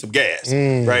mug can eat some gas,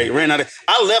 right?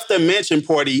 I left the mansion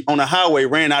party on the highway,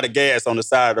 ran out of gas on the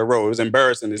side of the road. It was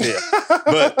embarrassing as hell.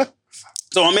 But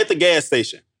so I'm at the gas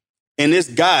station, and this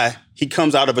guy, he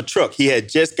comes out of a truck. He had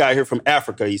just got here from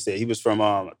Africa, he said. He was from,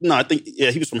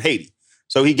 he was from Haiti.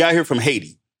 So he got here from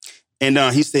Haiti. And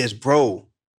he says, bro,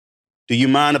 do you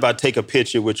mind if I take a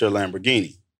picture with your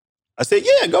Lamborghini? I said,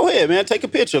 yeah, go ahead, man. Take a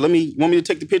picture. Want me to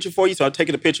take the picture for you? So I'm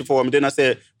taking a picture for him. And then I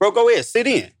said, bro, go ahead. Sit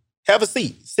in. Have a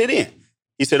seat. Sit in.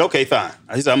 He said, okay, fine.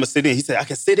 He said, I'm going to sit in. He said, I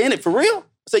can sit in it for real?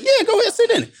 I said, yeah, go ahead, sit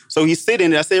in it. So he sit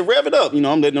in it. I said, rev it up. I'm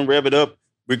letting him rev it up,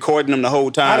 recording him the whole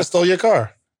time. I'd have stole your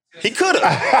car. He could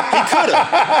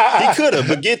have. He could have.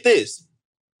 But get this.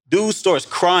 Dude starts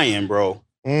crying, bro.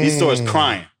 He starts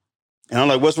crying. And I'm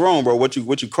like, what's wrong, bro? What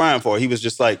you crying for? He was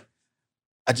just like,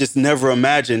 I just never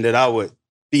imagined that I would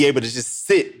be able to just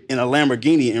sit in a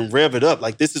Lamborghini and rev it up.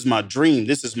 Like, this is my dream.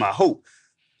 This is my hope.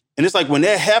 And it's like, when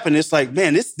that happened, it's like,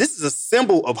 man, this is a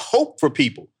symbol of hope for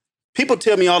people. People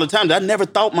tell me all the time that I never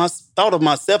thought of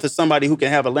myself as somebody who can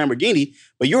have a Lamborghini,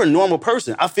 but you're a normal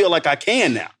person. I feel like I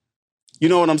can now. You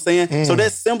know what I'm saying? So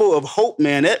that symbol of hope,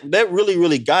 man, that really,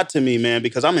 really got to me, man,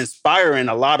 because I'm inspiring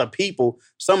a lot of people.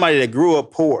 Somebody that grew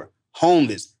up poor,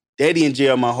 homeless, daddy in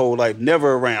jail my whole life,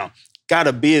 never around, got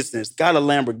a business, got a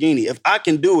Lamborghini. If I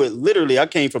can do it, literally, I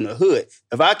came from the hood.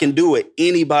 If I can do it,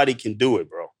 anybody can do it,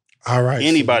 bro. All right.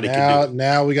 Anybody can do it.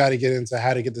 Now we got to get into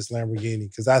how to get this Lamborghini,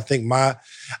 because I think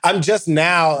I'm just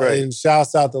now, and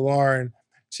shouts out to Lauren.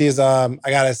 She's, I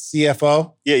got a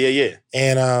CFO. Yeah.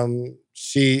 And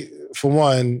she, for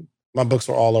one, my books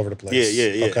were all over the place.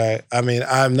 Yeah. Okay. I mean,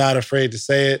 I'm not afraid to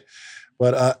say it,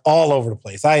 but all over the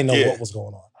place. I didn't know what was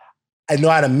going on. I know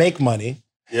how to make money.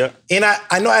 Yeah. And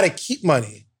I know how to keep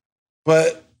money.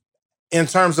 But in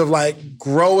terms of like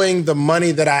growing the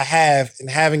money that I have and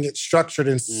having it structured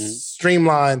and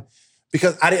streamlined,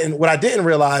 because what I didn't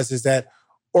realize is that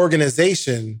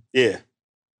organization can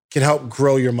help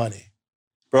grow your money.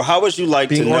 Bro, how would you like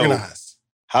to know? Being organized.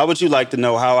 How would you like to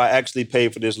know how I actually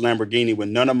paid for this Lamborghini with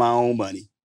none of my own money?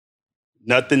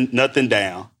 Nothing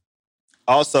down.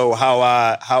 Also, how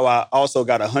I also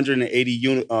got 180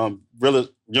 units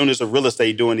of real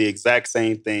estate doing the exact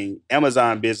same thing.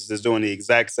 Amazon business is doing the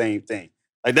exact same thing.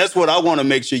 Like, that's what I want to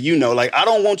make sure you know. Like, I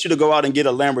don't want you to go out and get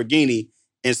a Lamborghini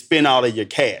and spend all of your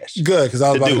cash. Good, because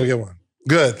I was about to go get one.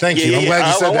 Good, thank you. I'm glad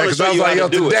you said that, because I was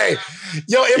like, today.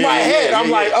 In my head, I'm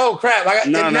like, oh crap! Like,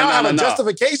 now I have a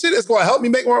justification. It's going to help me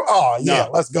make more. Oh yeah,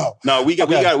 let's go. No, we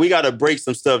got to break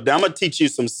some stuff down. I'm gonna teach you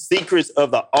some secrets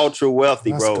of the ultra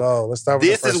wealthy, bro. Let's go. Let's start with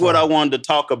this. Is what I wanted to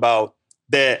talk about.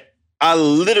 That I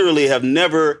literally have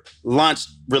never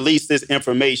released this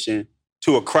information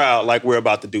to a crowd like we're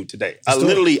about to do today. I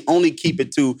literally only keep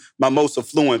it to my most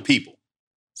affluent people.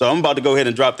 So I'm about to go ahead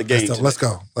and drop the game. Let's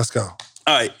go. All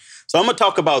right. So I'm going to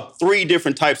talk about 3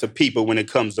 different types of people when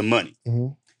it comes to money.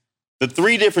 The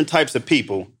 3 different types of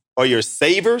people are your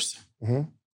savers. Let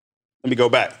me go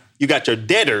back. You got your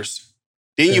debtors.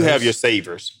 Then you have your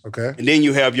savers. Okay. And then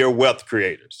you have your wealth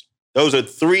creators. Those are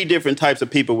 3 different types of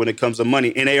people when it comes to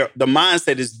money. And the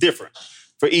mindset is different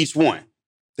for each one.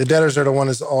 The debtors are the one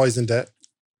that's always in debt.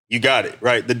 You got it,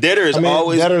 right? The debtor is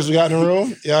always... Debtors we got in the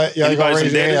room? Yeah, you got to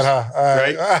raise your hand, huh?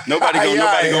 Right? Nobody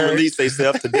gonna release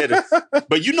themselves to debtors.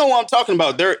 But you know what I'm talking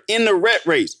about. They're in the rat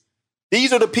race.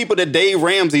 These are the people that Dave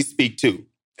Ramsey speak to,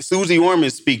 Susie Orman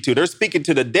speak to. They're speaking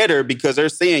to the debtor because they're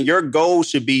saying your goal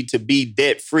should be to be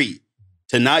debt-free,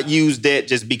 to not use debt,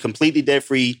 just be completely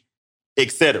debt-free,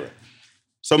 etc.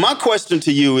 So my question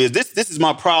to you is, this is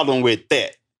my problem with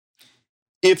that.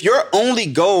 If your only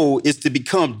goal is to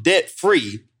become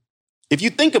debt-free, if you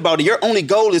think about it, your only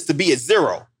goal is to be at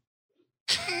zero.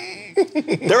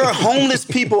 There are homeless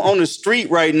people on the street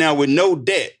right now with no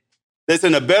debt that's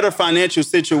in a better financial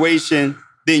situation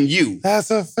than you.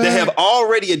 That's a fact. That have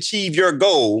already achieved your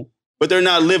goal, but they're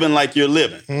not living like you're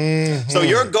living. Mm-hmm. So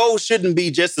your goal shouldn't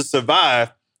be just to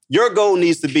survive. Your goal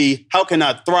needs to be, how can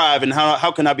I thrive and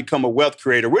how can I become a wealth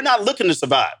creator? We're not looking to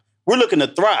survive. We're looking to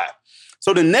thrive.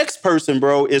 So the next person,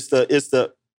 bro, is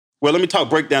the well, let me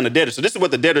break down the debtor. So this is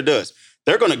what the debtor does.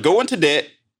 They're going to go into debt,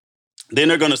 then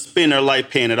they're going to spend their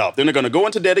life paying it off. Then they're going to go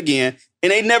into debt again,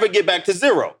 and they never get back to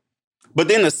zero. But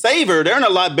then the saver, they're in a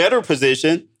lot better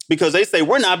position because they say,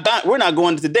 we're not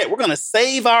going into debt. We're going to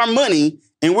save our money,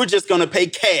 and we're just going to pay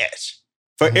cash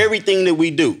for everything that we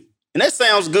do. And that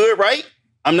sounds good, right?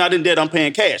 I'm not in debt, I'm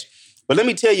paying cash. But let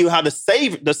me tell you how the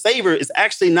saver is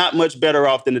actually not much better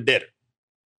off than the debtor.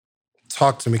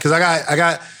 Talk to me, because I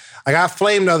got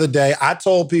flamed the other day. I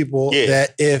told people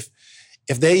that if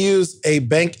they use a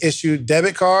bank-issued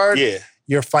debit card,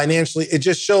 you're it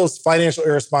just shows financial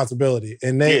irresponsibility.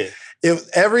 And it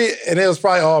was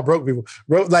probably all broke people.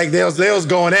 Like they was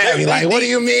going at me, like, what do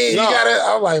you mean? No,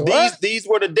 I'm like, what? These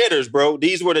were the debtors, bro.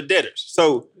 These were the debtors.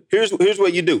 So here's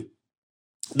what you do.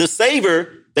 The saver,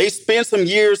 they spend some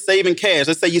years saving cash.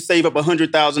 Let's say you save up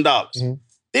 $100,000. Mm-hmm.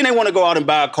 Then they want to go out and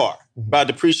buy a car, buy a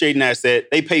depreciating asset.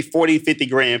 They pay 40, 50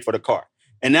 grand for the car.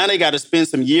 And now they got to spend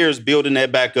some years building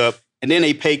that back up, and then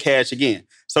they pay cash again.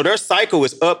 So their cycle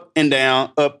is up and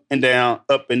down, up and down,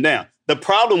 up and down. The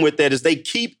problem with that is they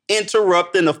keep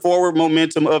interrupting the forward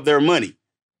momentum of their money.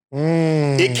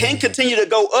 It can't continue to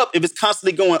go up if it's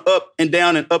constantly going up and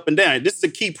down and up and down. This is a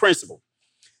key principle.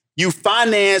 You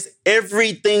finance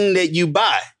everything that you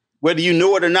buy, whether you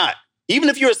know it or not. Even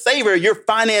if you're a saver, you're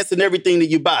financing everything that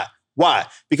you buy. Why?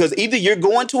 Because either you're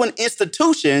going to an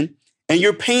institution and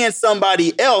you're paying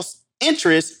somebody else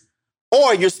interest,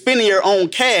 or you're spending your own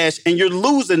cash and you're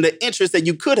losing the interest that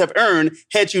you could have earned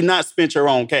had you not spent your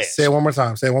own cash. Say it one more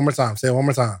time. Say it one more time. Say it one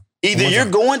more time. Either you're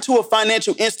going to a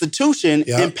financial institution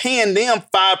and paying them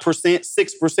 5%,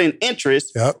 6%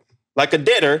 interest, like a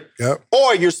debtor,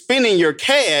 or you're spending your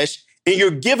cash and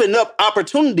you're giving up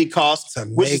opportunity costs,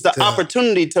 which is the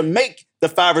opportunity to make the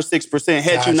 5 or 6%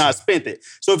 had you not spent it.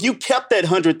 So if you kept that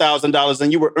 $100,000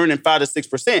 and you were earning 5 to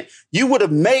 6%, you would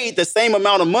have made the same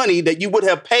amount of money that you would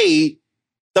have paid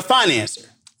the financer.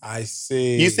 I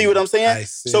see. You see what I'm saying? I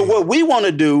see. So what we want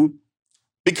to do,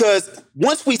 because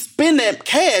once we spend that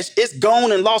cash, it's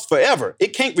gone and lost forever.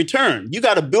 It can't return. You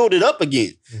got to build it up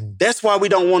again. Mm-hmm. That's why we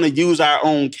don't want to use our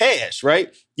own cash,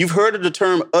 right? You've heard of the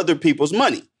term other people's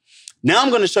money. Now I'm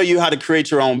going to show you how to create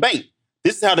your own bank.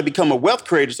 This is how to become a wealth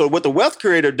creator. So what the wealth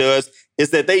creator does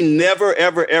is that they never,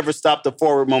 ever, ever stop the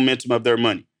forward momentum of their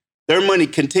money. Their money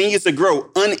continues to grow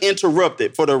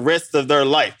uninterrupted for the rest of their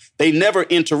life. They never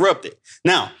interrupt it.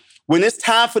 Now, when it's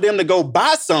time for them to go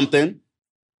buy something,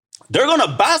 they're going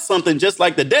to buy something just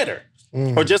like the debtor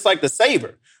or just like the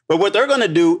saver. But what they're going to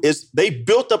do is they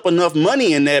built up enough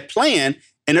money in that plan,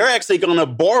 and they're actually going to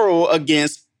borrow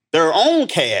against their own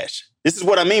cash. This is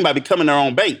what I mean by becoming their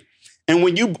own bank. And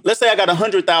when let's say I got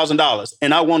 $100,000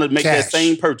 and I want to make that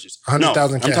same purchase.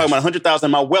 $100,000 I'm talking about $100,000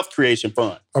 in my wealth creation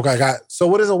fund. Okay, got it. So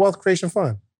what is a wealth creation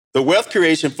fund? The wealth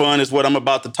creation fund is what I'm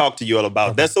about to talk to you all about.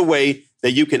 Okay. That's a way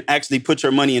that you can actually put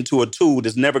your money into a tool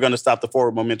that's never going to stop the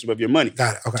forward momentum of your money.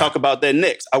 Got it. Okay. Talk about that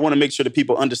next. I want to make sure that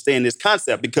people understand this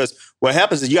concept, because what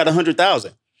happens is you got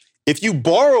 $100,000. If you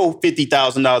borrow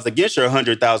 $50,000 against your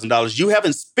 $100,000, you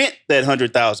haven't spent that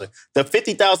 $100,000. The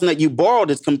 $50,000 that you borrowed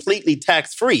is completely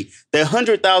tax-free. That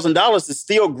 $100,000 is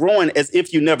still growing as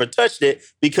if you never touched it,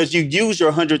 because you use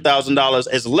your $100,000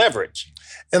 as leverage.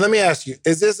 And let me ask you,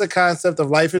 is this a concept of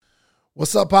life?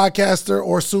 What's up, podcaster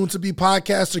or soon-to-be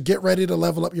podcaster? Get ready to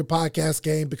level up your podcast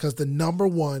game, because the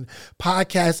 #1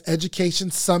 podcast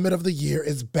education summit of the year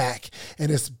is back,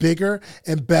 and it's bigger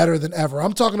and better than ever.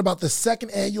 I'm talking about the 2nd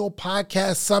annual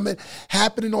podcast summit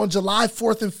happening on July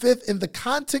 4th and 5th in the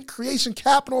content creation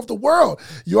capital of the world.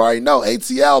 You already know,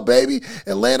 ATL, baby.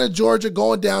 Atlanta, Georgia,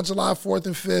 going down July 4th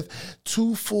and 5th.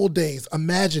 2 full days.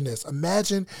 Imagine this.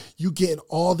 Imagine you getting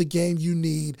all the game you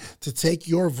need to take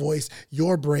your voice,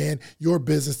 your brand, your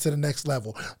business to the next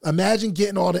level. Imagine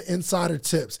getting all the insider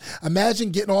tips.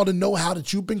 Imagine getting all the know-how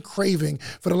that you've been craving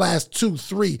for the last 2,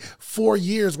 3, 4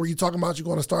 years where you're talking about you're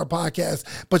going to start a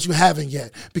podcast, but you haven't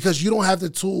yet because you don't have the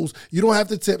tools, you don't have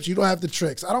the tips, you don't have the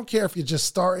tricks. I don't care if you're just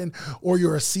starting or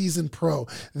you're a seasoned pro.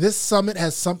 This summit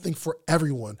has something for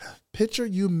everyone. Picture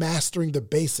you mastering the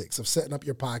basics of setting up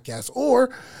your podcast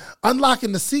or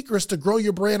unlocking the secrets to grow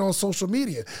your brand on social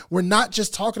media. We're not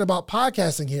just talking about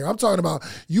podcasting here. I'm talking about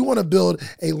you want to build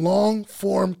a long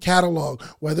form catalog,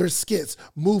 whether it's skits,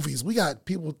 movies. We got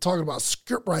people talking about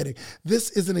script writing.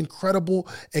 This is an incredible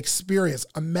experience.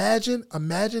 Imagine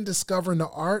discovering the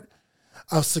art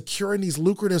of securing these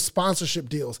lucrative sponsorship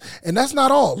deals. And that's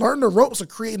not all. Learn the ropes of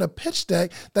creating a pitch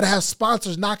deck that has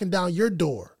sponsors knocking down your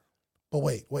door. But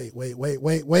wait.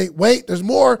 There's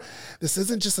more. This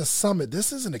isn't just a summit.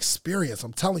 This is an experience.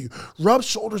 I'm telling you. Rub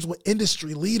shoulders with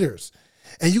industry leaders.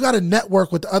 And you got to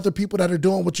network with the other people that are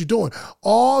doing what you're doing.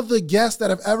 All the guests that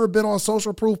have ever been on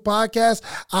Social Proof Podcast,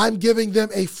 I'm giving them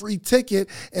a free ticket.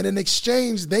 And in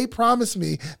exchange, they promise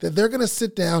me that they're going to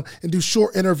sit down and do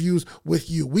short interviews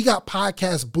with you. We got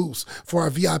podcast booths for our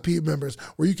VIP members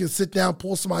where you can sit down,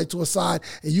 pull somebody to a side,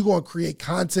 and you're going to create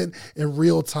content in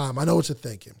real time. I know what you're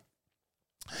thinking.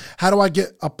 How do I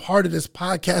get a part of this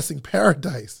podcasting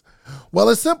paradise? Well,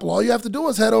 it's simple. All you have to do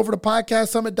is head over to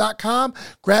podcastsummit.com,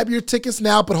 grab your tickets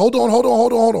now, but hold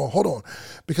on,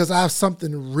 because I have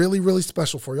something really, really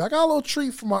special for you. I got a little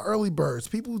treat for my early birds,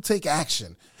 people who take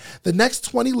action. The next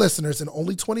 20 listeners and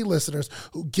only 20 listeners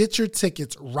who get your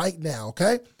tickets right now,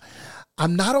 okay?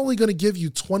 I'm not only going to give you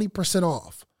 20%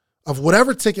 off of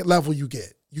whatever ticket level you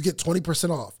get 20%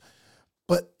 off.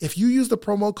 But if you use the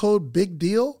promo code Big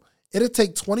Deal, it'll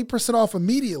take 20% off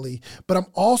immediately, but I'm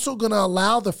also going to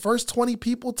allow the first 20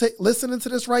 people listening to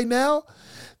this right now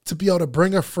to be able to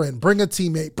bring a friend, bring a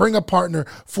teammate, bring a partner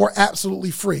for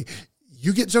absolutely free.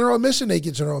 You get general admission, they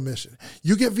get general admission.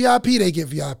 You get VIP, they get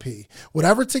VIP.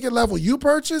 Whatever ticket level you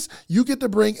purchase, you get to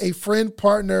bring a friend,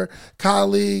 partner,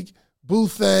 colleague, boo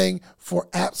thing for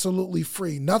absolutely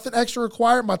free. Nothing extra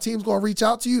required. My team's going to reach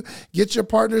out to you, get your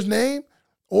partner's name,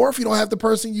 or if you don't have the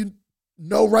person you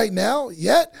know right now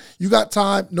yet, you got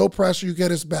time, no pressure, you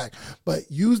get us back. But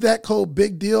use that code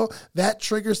Big Deal. That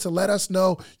triggers to let us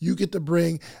know you get to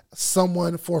bring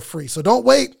someone for free. So don't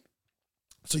wait.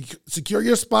 So secure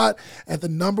your spot at the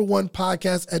 #1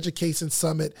 podcast education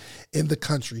summit in the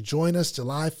country. Join us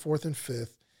July 4th and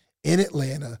 5th in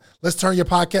Atlanta. Let's turn your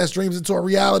podcast dreams into a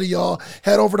reality, y'all.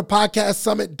 Head over to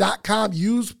podcastsummit.com.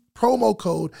 Use promo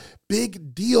code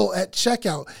Big Deal at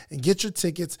checkout and get your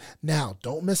tickets now.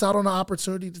 Don't miss out on the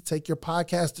opportunity to take your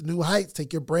podcast to new heights,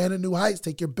 take your brand to new heights,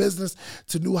 take your business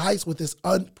to new heights with this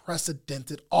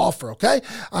unprecedented offer, okay?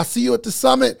 I'll see you at the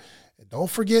summit. And don't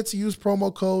forget to use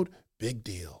promo code Big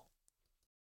Deal.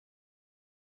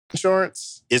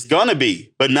 Insurance? It's going to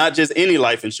be, but not just any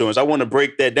life insurance. I want to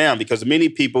break that down because many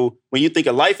people, when you think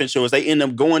of life insurance, they end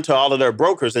up going to all of their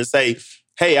brokers and say,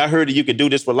 hey, I heard that you could do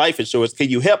this with life insurance. Can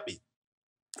you help me?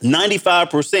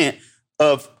 95%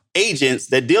 of agents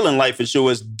that deal in life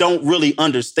insurance don't really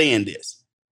understand this.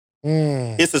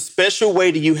 It's a special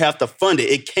way that you have to fund it.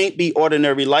 It can't be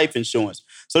ordinary life insurance.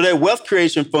 So that wealth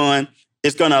creation fund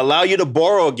is going to allow you to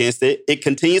borrow against it. It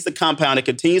continues to compound. It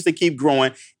continues to keep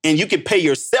growing. And you can pay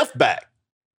yourself back.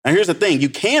 Now, here's the thing. You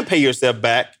can pay yourself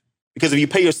back because if you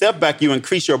pay yourself back, you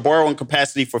increase your borrowing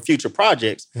capacity for future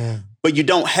projects. But you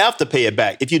don't have to pay it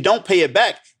back. If you don't pay it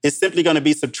back, it's simply going to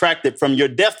be subtracted from your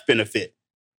death benefit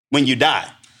when you die.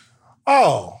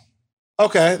 Oh,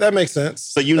 okay. That makes sense.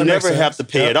 So you never have to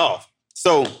pay it off.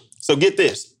 So get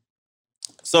this.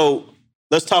 So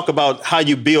let's talk about how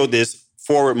you build this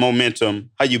forward momentum,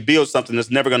 how you build something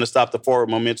that's never going to stop the forward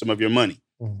momentum of your money.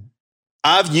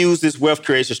 I've used this wealth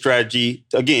creation strategy.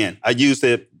 Again, I used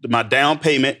my down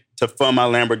payment to fund my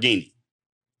Lamborghini.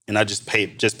 And I just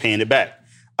paying it back.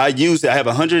 I have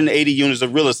 180 units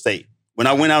of real estate. When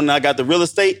I went out and I got the real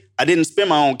estate, I didn't spend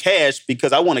my own cash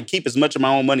because I want to keep as much of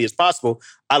my own money as possible.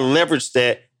 I leveraged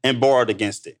that and borrowed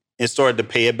against it and started to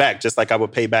pay it back, just like I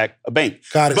would pay back a bank.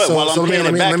 Got it. But while I'm paying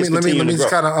it back, it's continuing to grow. Let me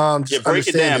just kind of break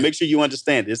it down. Make sure you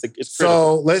understand it. It's critical.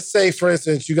 So let's say, for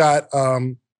instance, you got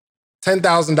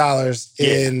 $10,000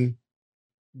 in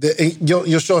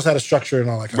you'll show us how to structure it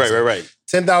and all that kind of stuff. Right.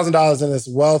 $10,000 in this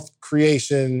wealth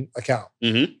creation account.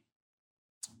 Mm-hmm.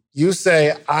 You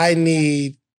say, I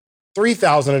need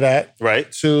 $3,000 of that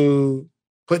to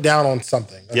put down on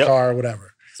something, a car or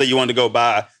whatever. So you want to go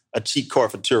buy a cheap car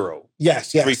for Turo.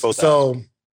 Yes. So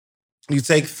you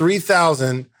take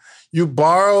 $3,000, you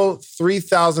borrow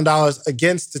 $3,000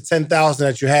 against the $10,000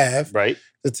 that you have. Right.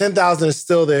 The $10,000 is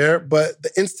still there, but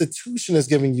the institution is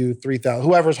giving you $3,000.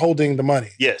 Whoever's holding the money,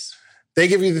 Yes. they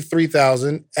give you the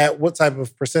 $3,000 at what type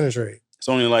of percentage rate? It's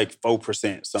only like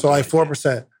 4%. So like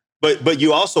 4%. But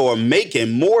you also are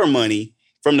making more money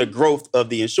from the growth of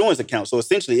the insurance account. So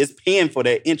essentially, it's paying for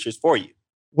that interest for you.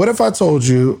 What if I told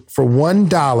you for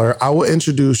 $1, I will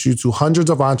introduce you to hundreds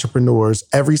of entrepreneurs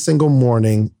every single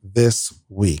morning this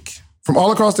week? From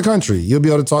all across the country, you'll be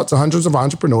able to talk to hundreds of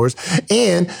entrepreneurs,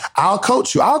 and I'll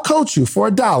coach you. I'll coach you for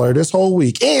 $1 this whole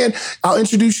week, and I'll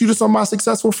introduce you to some of my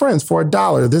successful friends for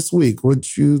 $1 this week.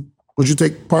 Would you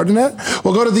take part in that?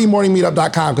 Well, go to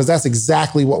themorningmeetup.com because that's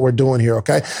exactly what we're doing here,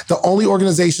 okay? The only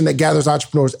organization that gathers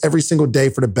entrepreneurs every single day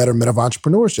for the betterment of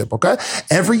entrepreneurship, okay?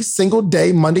 Every single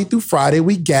day, Monday through Friday,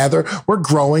 we gather, we're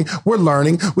growing, we're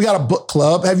learning. We got a book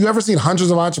club. Have you ever seen hundreds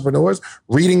of entrepreneurs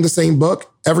reading the same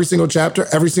book every single chapter,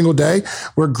 every single day?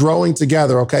 We're growing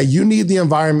together, okay? You need the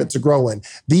environment to grow in.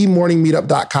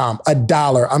 Themorningmeetup.com,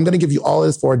 $1. I'm going to give you all of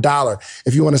this for $1.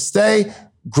 If you want to stay,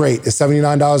 great. It's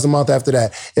 $79 a month after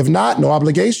that. If not, no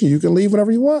obligation. You can leave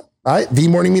whenever you want. All right?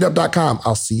 themorningmeetup.com.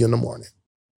 I'll see you in the morning.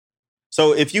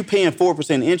 So if you're paying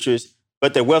 4% interest,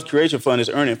 but the wealth creation fund is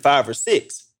earning 5 or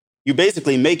 6, you're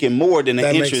basically making more than the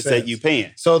That makes interest sense. that you're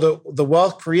paying. So the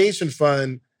wealth creation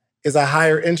fund is a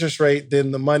higher interest rate than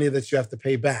the money that you have to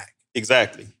pay back.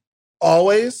 Exactly.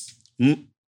 Always?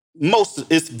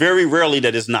 It's very rarely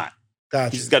that it's not.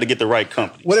 Gotcha. You just got to get the right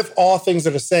company. What if all things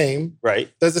are the same?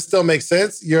 Right. Does it still make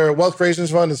sense? Your wealth creation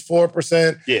fund is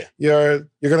 4%. Yeah. You're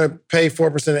going to pay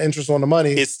 4% interest on the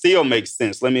money. It still makes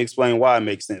sense. Let me explain why it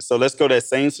makes sense. So let's go to that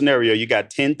same scenario. You got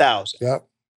 $10,000. Yep.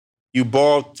 You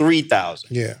borrowed $3,000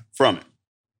 Yeah. from it.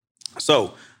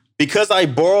 So because I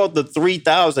borrowed the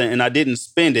 $3,000 and I didn't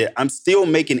spend it, I'm still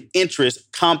making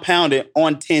interest compounded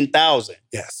on $10,000.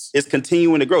 Yes. It's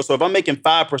continuing to grow. So if I'm making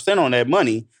 5% on that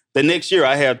money, the next year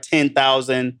I have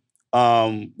 $10,000.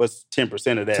 What's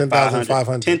 10% of that?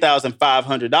 $10,500.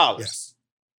 $10,500. Yes.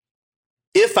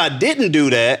 If I didn't do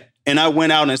that and I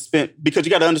went out and spent, because you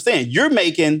got to understand, you're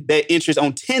making that interest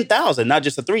on $10,000, not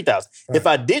just the $3,000. Right. If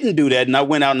I didn't do that and I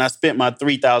went out and I spent my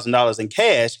 $3,000 in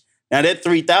cash, now that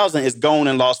 $3,000 is gone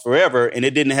and lost forever, and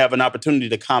it didn't have an opportunity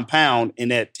to compound in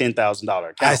that $10,000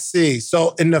 account. I see.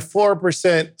 So in the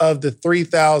 4% of the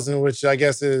 $3,000, which I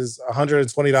guess is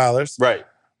 $120, Right.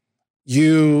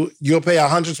 you'll pay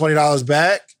 $120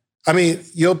 back. I mean,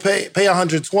 you'll pay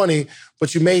 $120,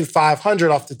 but you made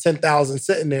 $500 off the $10,000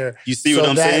 sitting there. You see what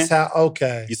I'm saying? So that's how.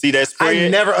 Okay. You see that spread? I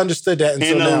never understood that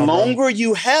until And the now. longer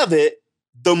you have it,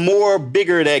 the more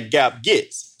bigger that gap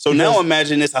gets. So now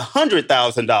imagine it's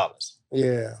 $100,000.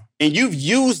 Yeah. And you've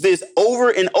used this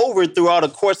over and over throughout the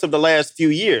course of the last few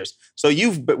years. So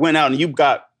you've went out and you've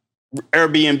got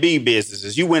Airbnb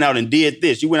businesses. You went out and did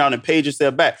this. You went out and paid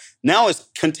yourself back. Now it's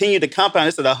continued to compound.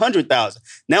 It's at $100,000.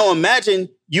 Now imagine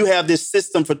you have this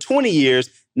system for 20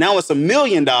 years. Now it's $1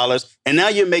 million. And now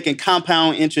you're making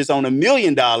compound interest on $1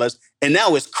 million. And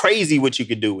now it's crazy what you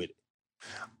could do with it.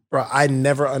 Bro, I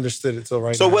never understood it till right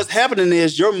now. So what's happening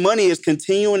is your money is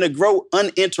continuing to grow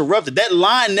uninterrupted. That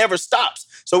line never stops.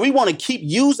 So we want to keep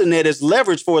using that as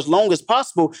leverage for as long as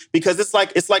possible because it's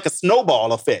like a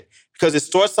snowball effect because it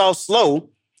starts off slow,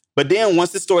 but then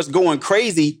once it starts going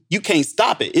crazy, you can't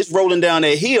stop it. It's rolling down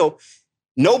that hill.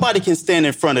 Nobody can stand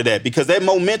in front of that because that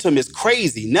momentum is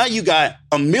crazy. Now you got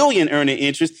 $1 million earning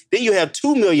interest. Then you have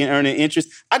 $2 million earning interest.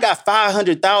 I got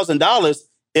 $500,000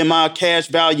 in my cash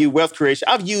value wealth creation.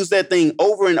 I've used that thing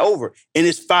over and over, and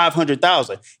it's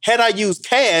 $500,000. Had I used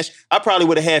cash, I probably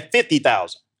would have had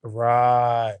 $50,000.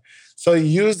 Right. So you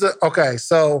use the, okay,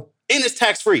 so. And it's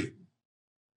tax-free.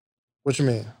 What you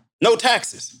mean? No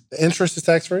taxes. The interest is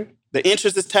tax-free? The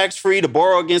interest is tax-free. The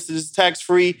borrow against it is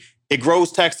tax-free. It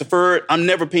grows tax-deferred. I'm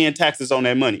never paying taxes on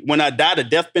that money. When I die, the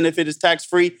death benefit is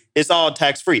tax-free. It's all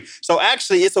tax-free. So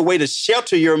actually, it's a way to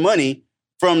shelter your money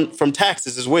from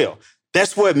taxes as well.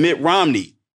 That's what Mitt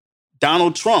Romney,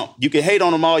 Donald Trump, you can hate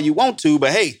on them all you want to,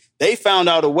 but hey, they found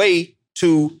out a way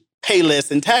to pay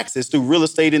less in taxes through real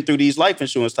estate and through these life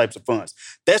insurance types of funds.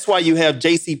 That's why you have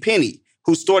JCPenney,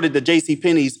 who started the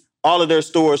JCPenney's, all of their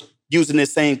stores using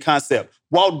this same concept.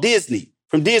 Walt Disney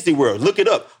from Disney World, look it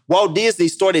up. Walt Disney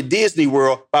started Disney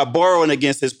World by borrowing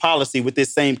against his policy with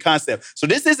this same concept. So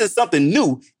this isn't something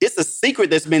new. It's a secret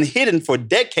that's been hidden for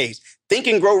decades. Think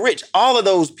and Grow Rich, all of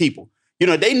those people. You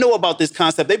know, they know about this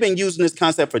concept. They've been using this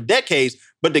concept for decades,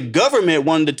 but the government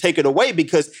wanted to take it away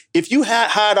because if you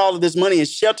hide all of this money and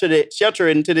shelter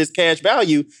it into this cash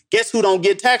value, guess who don't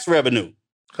get tax revenue?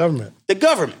 Government. The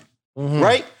government,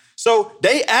 right? So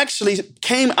they actually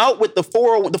came out with the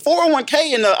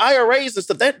 401k and the IRAs and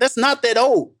stuff. That's not that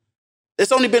old.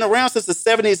 It's only been around since the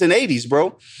 70s and 80s,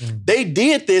 bro. They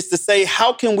did this to say,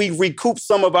 how can we recoup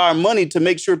some of our money to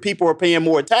make sure people are paying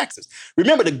more taxes?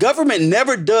 Remember, the government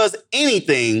never does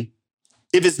anything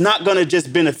if it's not going to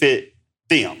just benefit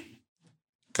them.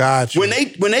 Gotcha. When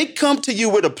they come to you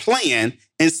with a plan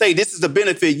and say this is to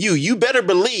benefit you, you better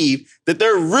believe that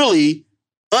they're really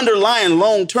underlying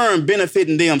long-term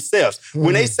benefiting themselves.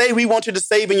 When they say we want you to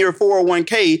save in your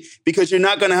 401k because you're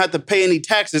not going to have to pay any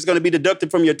taxes, it's going to be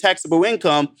deducted from your taxable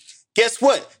income, guess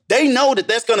what? They know that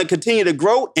that's going to continue to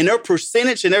grow, and their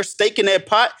percentage and their stake in that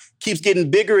pot keeps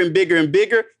getting bigger and bigger and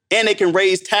bigger, and they can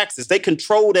raise taxes. They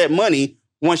control that money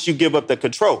once you give up the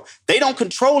control. They don't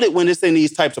control it when it's in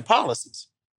these types of policies.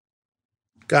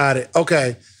 Got it.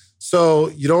 Okay. So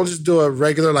you don't just do a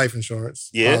regular life insurance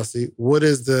policy.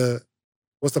 What's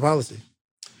the policy?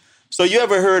 So you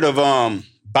ever heard of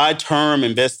buy term,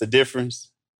 invest the difference?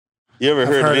 You ever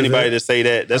heard of anybody to say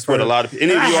that? That's what a lot of people.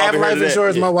 Any of you have ever heard of life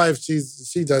insurance. that? My wife, she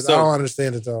does. So, I don't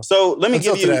understand it though. So let me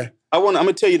Until give you. today. I'm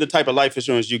gonna tell you the type of life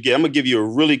insurance you get. I'm gonna give you a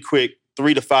really quick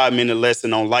 3 to 5 minute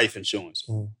lesson on life insurance.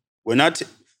 We're not.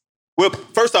 Well,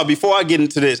 first off, before I get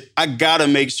into this, I gotta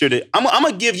make sure that I'm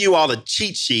gonna give you all a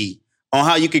cheat sheet on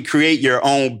how you can create your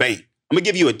own bank. I'm gonna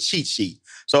give you a cheat sheet.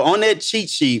 So on that cheat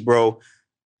sheet, bro,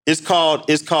 it's called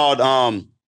the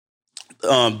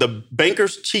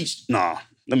banker's cheat. Nah,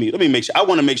 let me make sure. I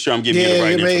want to make sure I'm giving you the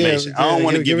right information. I don't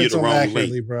want to give you the wrong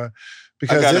link, bro.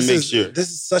 Because this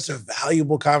is such a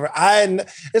valuable conversation.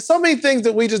 It's so many things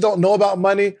that we just don't know about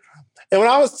money. And when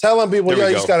I was telling people, you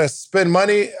just got to spend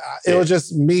money, it was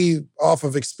just me off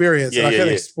of experience. And I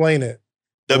couldn't explain it.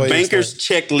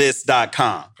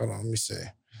 TheBankersChecklist.com. Hold on, let me see.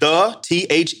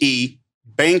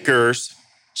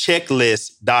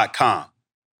 TheBankersChecklist.com.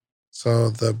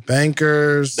 So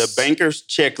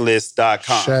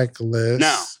TheBankersChecklist.com. Checklist.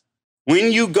 Now,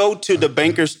 when you go to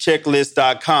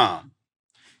TheBankersChecklist.com,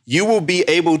 you will be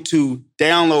able to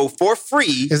download for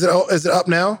free. Is it up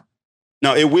now?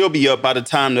 No, it will be up by the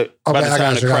time the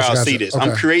crowd see this. Okay.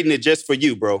 I'm creating it just for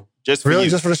you, bro. Just for you.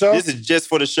 Just for the show? This is just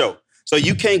for the show. So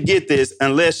you can't get this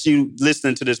unless you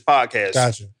listen to this podcast.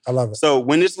 Gotcha. I love it. So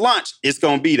when it's launched, it's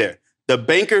going to be there.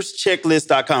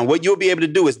 TheBankersChecklist.com. What you'll be able to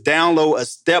do is download a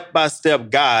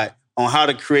step-by-step guide on how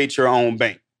to create your own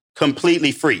bank.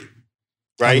 Completely free.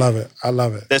 Right? I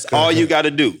love it. That's all you got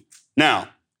to do. Now,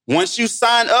 once you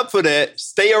sign up for that,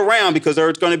 stay around because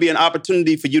there's going to be an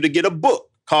opportunity for you to get a book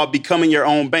called Becoming Your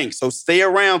Own Bank. So stay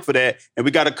around for that. And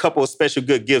we got a couple of special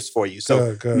good gifts for you.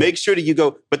 So make sure that you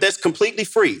go, but that's completely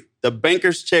free.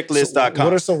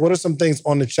 TheBankersChecklist.com. So what are some things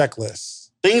on the checklist?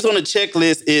 Things on the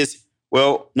checklist is,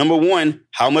 well, number one,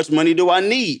 how much money do I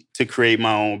need to create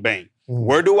my own bank?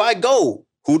 Where do I go?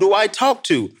 Who do I talk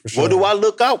to? What do I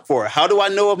look out for? How do I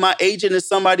know if my agent is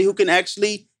somebody who can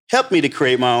actually help me to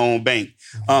create my own bank?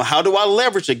 How do I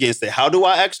leverage against it? How do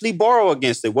I actually borrow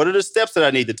against it? What are the steps that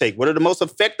I need to take? What are the most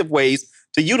effective ways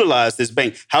to utilize this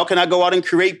bank? How can I go out and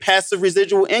create passive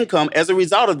residual income as a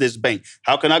result of this bank?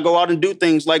 How can I go out and do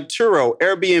things like Turo,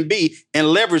 Airbnb, and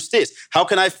leverage this? How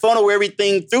can I funnel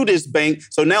everything through this bank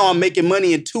so now I'm making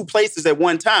money in 2 places at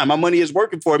one time? My money is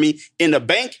working for me in the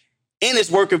bank and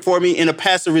it's working for me in the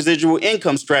passive residual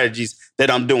income strategies that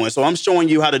I'm doing. So I'm showing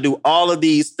you how to do all of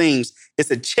these things.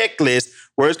 It's a checklist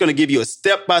where it's going to give you a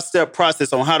step-by-step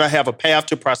process on how to have a path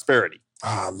to prosperity.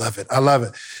 I love it. I love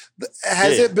it.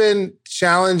 Has it been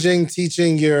challenging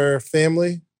teaching your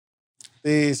family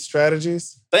these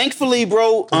strategies? Thankfully,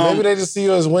 bro. Maybe they just see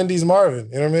you as Wendy's Marvin.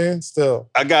 You know what I mean?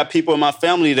 Still. I got people in my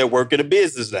family that work at a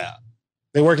business now.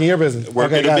 They work in your business?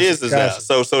 Work at a business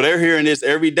now. So they're hearing this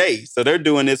every day. So they're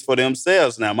doing this for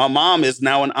themselves now. My mom is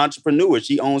now an entrepreneur.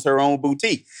 She owns her own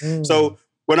boutique. So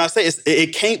when I say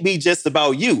it can't be just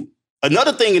about you.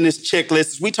 Another thing in this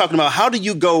checklist is we talking about how do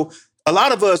you go. A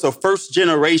lot of us are first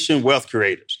generation wealth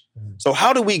creators. So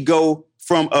how do we go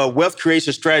from a wealth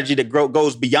creation strategy that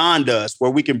goes beyond us,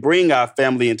 where we can bring our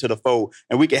family into the fold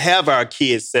and we can have our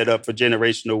kids set up for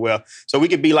generational wealth so we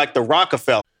can be like the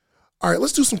Rockefeller. All right,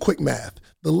 let's do some quick math.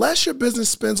 The less your business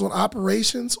spends on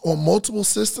operations, on multiple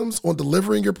systems, on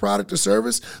delivering your product or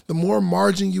service, the more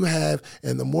margin you have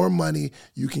and the more money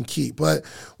you can keep. But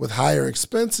with higher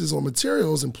expenses on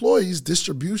materials, employees,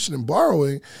 distribution, and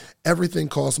borrowing, everything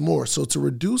costs more. So to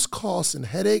reduce costs and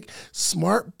headache,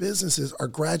 smart businesses are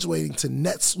graduating to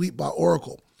NetSuite by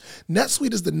Oracle.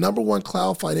 NetSuite is the #1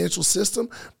 cloud financial system,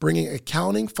 bringing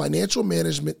accounting, financial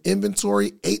management,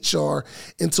 inventory, HR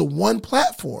into one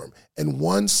platform and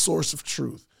one source of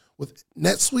truth. With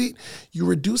NetSuite, you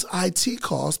reduce IT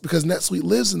costs because NetSuite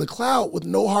lives in the cloud with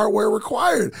no hardware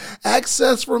required.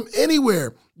 Access from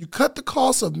anywhere. You cut the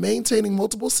cost of maintaining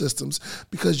multiple systems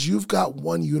because you've got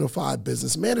one unified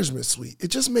business management suite. It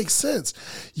just makes sense.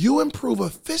 You improve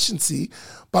efficiency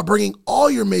by bringing all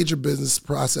your major business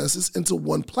processes into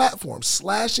one platform,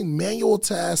 slashing manual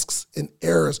tasks and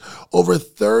errors. Over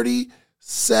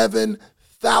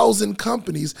 37,000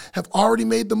 companies have already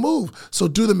made the move. So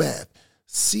do the math.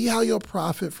 See how you'll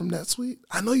profit from NetSuite?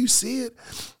 I know you see it.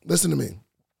 Listen to me.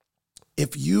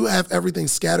 If you have everything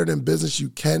scattered in business, you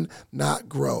cannot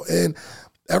grow. And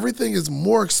everything is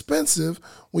more expensive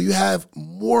when you have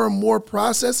more and more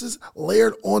processes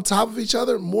layered on top of each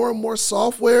other, more and more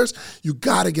softwares. You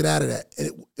got to get out of that.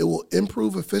 And it will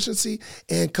improve efficiency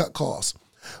and cut costs.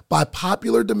 By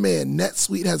popular demand,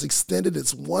 NetSuite has extended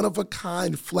its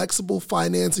one-of-a-kind flexible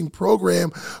financing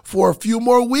program for a few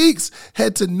more weeks.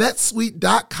 Head to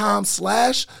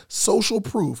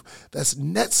netsuite.com/socialproof. That's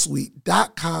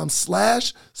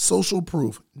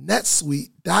netsuite.com/socialproof.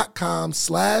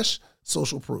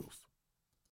 netsuite.com/socialproof.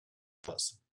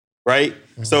 Right?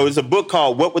 Mm-hmm. So it's a book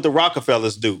called What Would the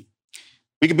Rockefellers Do?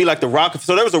 We could be like the Rockefellers.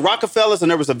 So there was the Rockefellers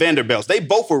and there was the Vanderbilts. They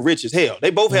both were rich as hell.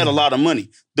 They both had a lot of money.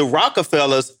 The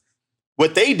Rockefellers,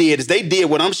 what they did is they did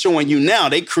what I'm showing you now.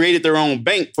 They created their own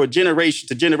bank for generation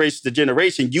to generation to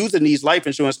generation using these life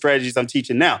insurance strategies I'm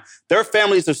teaching now. Their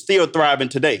families are still thriving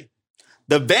today.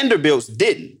 The Vanderbilts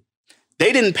didn't.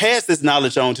 They didn't pass this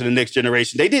knowledge on to the next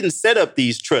generation. They didn't set up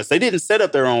these trusts. They didn't set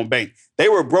up their own bank. They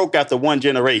were broke after one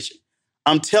generation.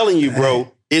 I'm telling you,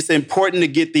 bro, it's important to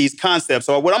get these concepts.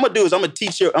 So what I'm gonna do is I'm gonna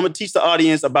teach the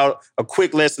audience about a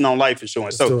quick lesson on life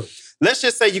insurance. So let's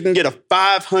just say you can get a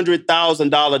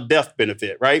 $500,000 death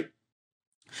benefit, right?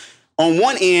 On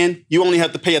one end, you only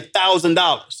have to pay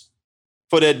 $1,000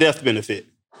 for that death benefit.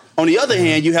 On the other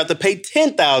hand, you have to pay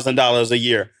 $10,000 a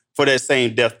year for that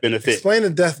same death benefit. Explain the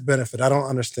death benefit. I don't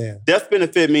understand. Death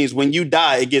benefit means when you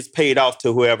die, it gets paid off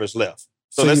to whoever's left.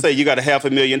 So let's say you got a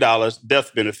 $500,000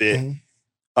 death benefit.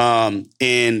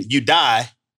 And you die,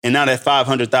 and now that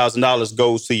 $500,000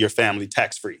 goes to your family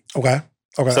tax-free. Okay.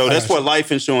 So that's what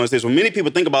life insurance is. When many people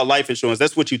think about life insurance,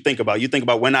 that's what you think about. You think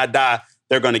about when I die,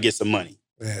 they're going to get some money.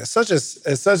 Yeah, it's such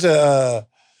a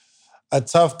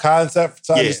tough concept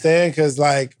to understand because,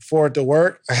 like, for it to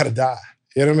work, I got to die.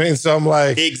 You know what I mean? So I'm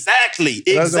like, exactly.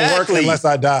 It doesn't work unless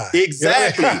I die.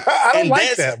 Exactly. You know what I mean? I don't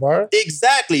like that, bro.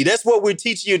 Exactly. That's what we're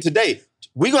teaching you today.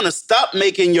 We're going to stop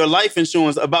making your life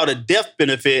insurance about a death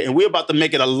benefit, and we're about to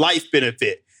make it a life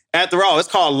benefit. After all, it's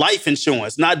called life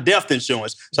insurance, not death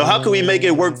insurance. So how can we make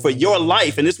it work for your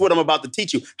life? And this is what I'm about to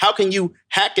teach you. How can you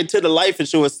hack into the life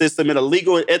insurance system in a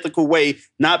legal and ethical way,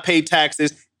 not pay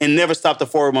taxes, and never stop the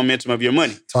forward momentum of your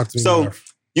money? Talk to me more. So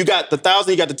you got the $1,000,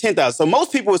 you got the $10,000. So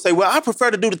most people would say, well, I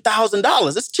prefer to do the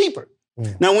 $1,000. It's cheaper.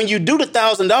 Now, when you do the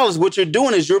 $1,000, what you're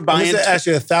doing is you're buying...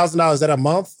 Actually, $1,000, is that a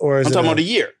month? Or is I'm talking about a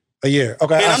year. A year,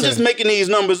 okay. And I'm just making these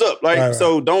numbers up, right?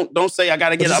 So don't say I got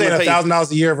to get. I'm saying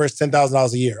 $1,000 a year versus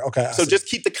 $10,000 a year, okay. So just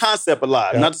keep the concept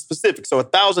alive, not the specific. So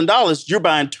 $1,000, you're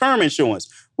buying term insurance.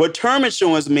 What term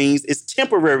insurance means is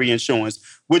temporary insurance,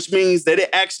 which means that it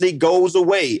actually goes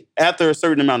away after a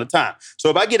certain amount of time.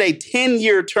 So if I get a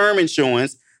 10-year term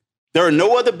insurance, there are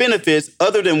no other benefits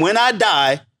other than when I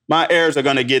die, my heirs are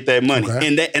going to get that money,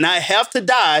 and I have to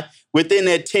die within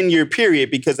that 10-year period,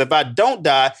 because if I don't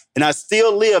die and I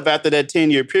still live after that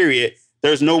 10-year period,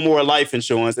 there's no more life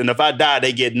insurance. And if I die,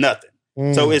 they get nothing.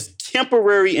 So it's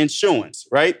temporary insurance,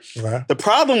 right? The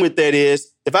problem with that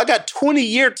is if I got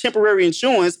 20-year temporary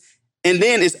insurance and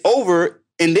then it's over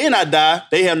and then I die,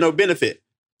 they have no benefit,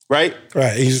 right?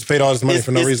 Right. You just paid all this money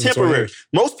for no reason. It's temporary.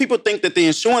 Most people think that the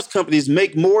insurance companies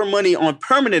make more money on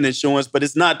permanent insurance, but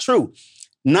it's not true.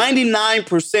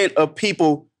 99% of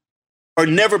people are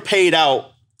never paid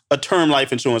out a term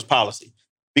life insurance policy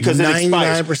because it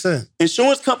expires. 99%.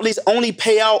 Insurance companies only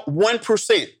pay out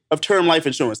 1% of term life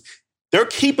insurance. They're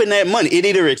keeping that money. It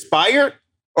either expired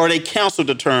or they canceled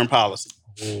the term policy.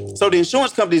 So the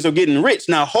insurance companies are getting rich.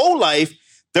 Now, whole life,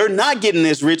 they're not getting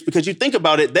this rich because you think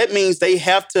about it, that means they're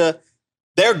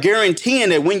guaranteeing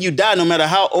that when you die, no matter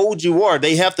how old you are,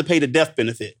 they have to pay the death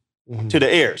benefit to the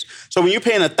heirs. So when you're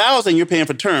paying $1,000, you're paying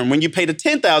for term. When you pay the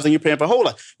 $10,000, you're paying for whole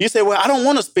life. You say, well, I don't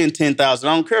want to spend $10,000.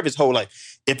 I don't care if it's whole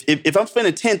life. If I'm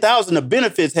spending $10,000, the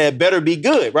benefits had better be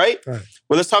good, right? Well,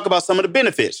 let's talk about some of the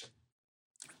benefits.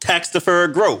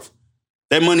 Tax-deferred growth.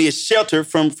 That money is sheltered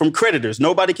from creditors.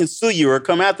 Nobody can sue you or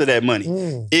come after that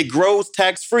money. It grows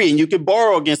tax-free, and you can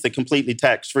borrow against it completely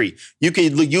tax-free. You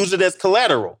can use it as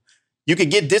collateral. You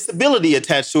could get disability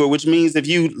attached to it, which means if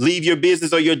you leave your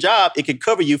business or your job, it could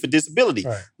cover you for disability.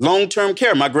 Long-term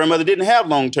care. My grandmother didn't have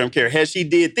long-term care. Had she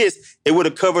did this, it would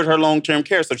have covered her long-term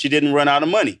care so she didn't run out of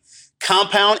money.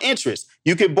 Compound interest.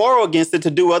 You could borrow against it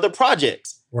to do other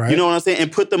projects. Right. You know what I'm saying?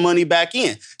 And put the money back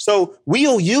in. So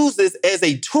we'll use this as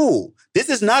a tool. This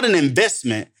is not an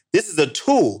investment. This is a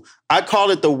tool. I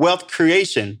call it the wealth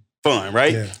creation fund,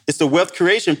 right? Yeah. It's the wealth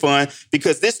creation fund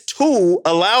because this tool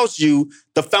allows you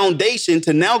the foundation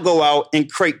to now go out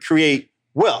and create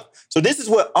wealth. So this is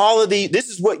what this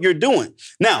is what you're doing.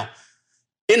 Now,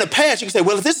 in the past, you can say,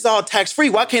 well, if this is all tax-free,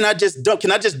 why can't I just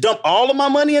dump all of my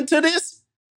money into this?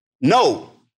 No.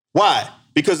 Why?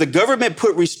 Because the government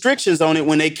put restrictions on it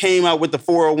when they came out with the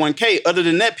 401k. Other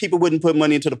than that, people wouldn't put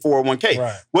money into the 401k.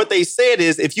 Right. What they said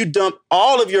is if you dump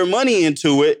all of your money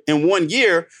into it in 1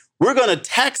 year, we're going to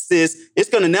tax this. It's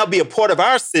going to now be a part of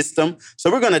our system.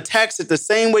 So we're going to tax it the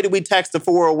same way that we tax the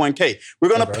 401k. We're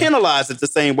going to penalize it the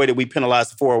same way that we penalize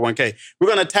the 401k. We're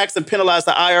going to tax and penalize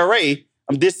the IRA.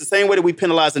 This the same way that we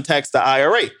penalize and tax the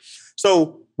IRA.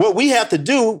 So what we have to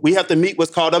do, we have to meet what's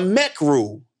called a MEC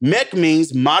rule. MEC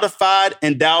means Modified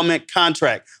Endowment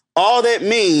Contract. All that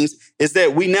means is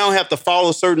that we now have to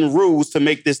follow certain rules to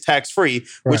make this tax-free,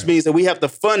 which means that we have to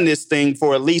fund this thing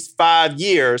for at least 5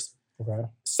 years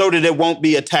so that it won't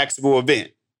be a taxable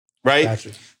event, right?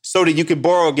 Gotcha. So that you can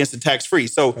borrow against the tax-free.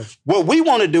 So what we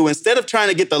want to do, instead of trying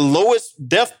to get the lowest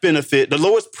death benefit, the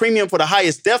lowest premium for the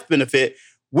highest death benefit,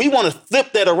 we want to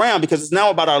flip that around because it's now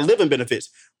about our living benefits.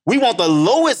 We want the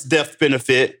lowest death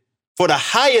benefit for the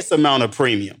highest amount of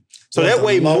premium. So that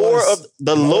way more of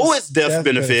the lowest death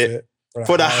benefit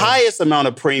for the highest amount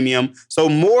of premium. So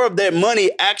more of that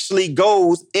money actually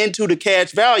goes into the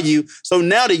cash value. So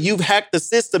now that you've hacked the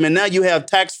system and now you have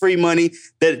tax-free money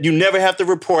that you never have to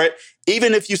report,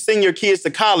 even if you send your kids to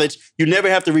college, you never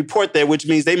have to report that, which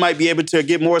means they might be able to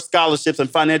get more scholarships and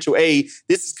financial aid.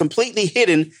 This is completely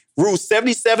hidden. Rule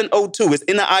 7702 is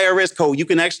in the IRS code. You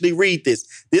can actually read this.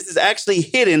 This is actually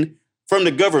hidden from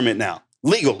the government now,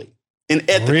 legally and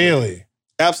ethically. Really?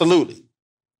 Absolutely.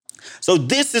 So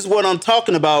this is what I'm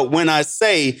talking about when I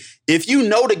say, if you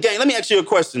know the game, let me ask you a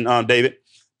question, David.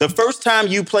 The first time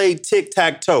you played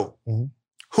tic-tac-toe,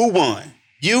 who won?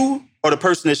 You or the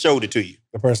person that showed it to you?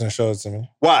 The person that showed it to me.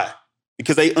 Why?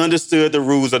 Because they understood the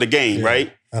rules of the game,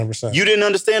 right? 100%. You didn't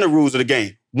understand the rules of the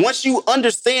game. Once you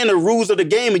understand the rules of the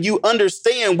game and you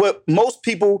understand what most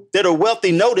people that are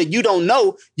wealthy know that you don't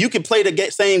know, you can play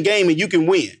the same game and you can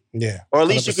win. Yeah. Or at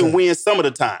least 100%. you can win some of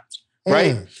the times,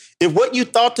 right? If what you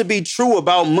thought to be true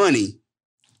about money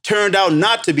turned out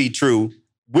not to be true,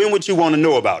 when would you want to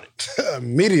know about it?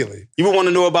 Immediately. You would want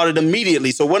to know about it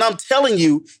immediately. So what I'm telling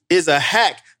you is a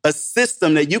hack, a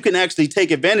system that you can actually take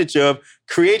advantage of,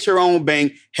 create your own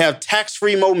bank, have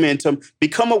tax-free momentum,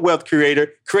 become a wealth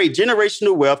creator, create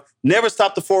generational wealth, never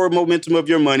stop the forward momentum of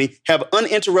your money, have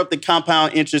uninterrupted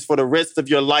compound interest for the rest of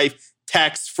your life,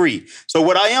 tax-free. So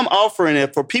what I am offering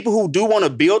it for people who do want to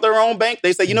build their own bank,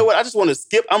 they say, you know what, I just want to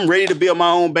skip. I'm ready to build my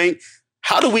own bank.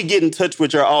 How do we get in touch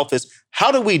with your office?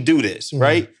 How do we do this,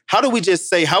 right? How do we just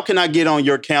say, how can I get on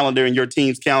your calendar and your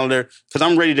team's calendar? Because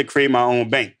I'm ready to create my own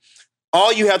bank.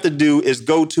 All you have to do is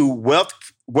go to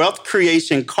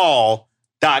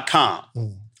wealthcreationcall.com.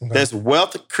 That's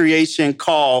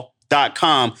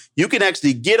wealthcreationcall.com. You can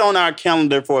actually get on our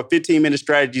calendar for a 15-minute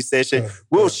strategy session.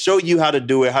 We'll show you how to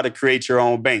do it, how to create your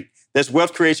own bank. That's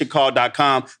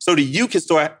wealthcreationcall.com so that you can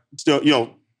start,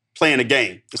 playing the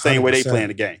game the same way they playing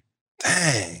the game.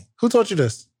 Dang. Who taught you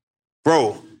this?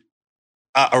 Bro,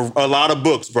 a lot of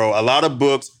books, bro. A lot of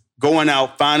books. Going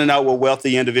out, finding out what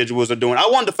wealthy individuals are doing. I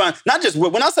wanted to find, not just,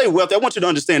 when I say wealthy, I want you to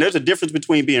understand there's a difference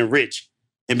between being rich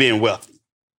and being wealthy.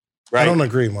 Right? I don't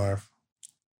agree, Marv.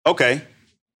 Okay.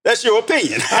 That's your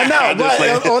opinion. I know, but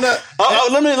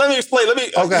let me explain.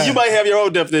 You might have your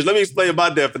own definition. Let me explain my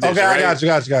definition. Okay, right? I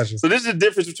got you. So this is the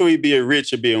difference between being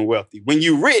rich and being wealthy. When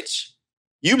you're rich,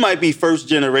 you might be first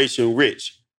generation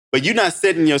rich, but you're not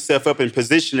setting yourself up and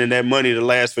positioning that money to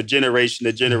last for generation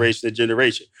to generation to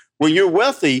generation. When you're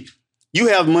wealthy, you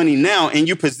have money now and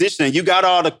you position it. You got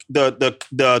all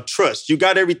the trust. You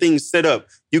got everything set up.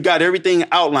 You got everything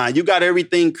outlined. You got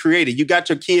everything created. You got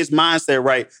your kids' mindset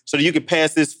right so that you can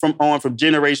pass this from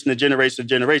generation to generation to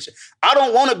generation. I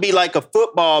don't want to be like a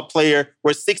football player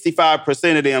where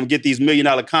 65% of them get these $1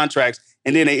 million contracts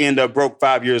and then they end up broke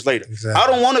 5 years later. Exactly. I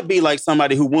don't want to be like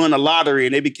somebody who won a lottery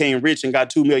and they became rich and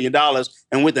got $2 million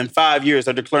and within 5 years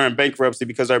are declaring bankruptcy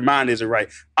because their mind isn't right.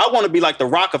 I want to be like the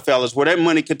Rockefellers where that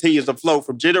money continues to flow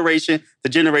from generation to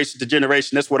generation to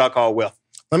generation. That's what I call wealth.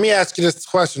 Let me ask you this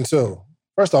question too.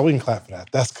 First off, we can clap for that.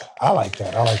 That's good. I like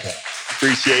that.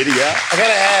 Appreciate it, yeah. I got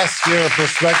to ask your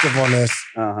perspective on this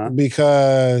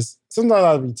because sometimes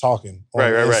I'll be talking on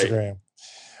Instagram.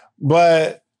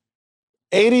 But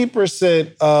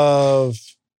 80% of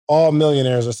all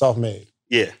millionaires are self-made.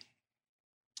 Yeah.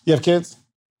 You have kids?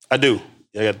 I do.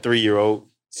 I got a 3-year-old.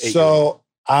 So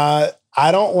I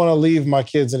don't want to leave my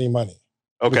kids any money.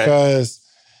 Okay. Because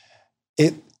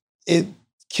it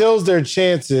kills their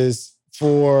chances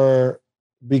for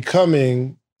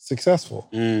becoming successful.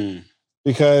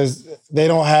 Because they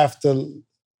don't have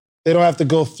to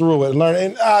go through it and learn.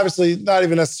 And obviously not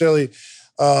even necessarily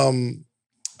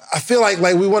I feel like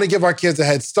we want to give our kids a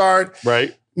head start.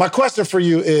 Right. My question for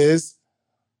you is,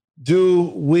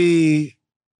 do we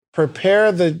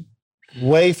prepare the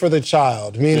way for the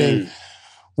child? Meaning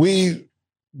we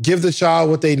give the child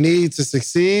what they need to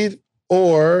succeed,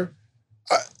 or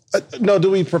no,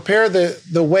 do we prepare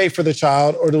the way for the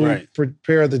child, or do we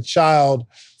prepare the child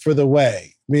for the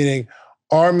way? Meaning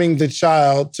arming the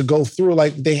child to go through,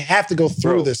 they have to go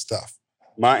through this stuff.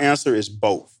 My answer is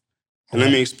both. And let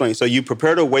me explain. So you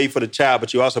prepare the way for the child,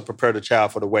 but you also prepare the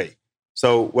child for the way.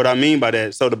 So what I mean by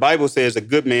that, so the Bible says a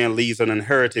good man leaves an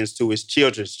inheritance to his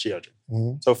children's children.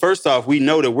 So first off, we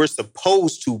know that we're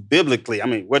supposed to biblically, I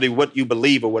mean, whether what you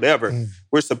believe or whatever,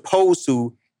 we're supposed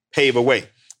to pave a way.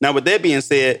 Now, with that being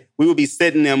said, we will be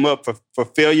setting them up for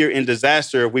failure and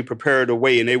disaster if we prepared a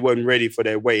way and they wasn't ready for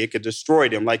that way. It could destroy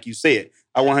them, like you said.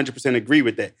 I 100% agree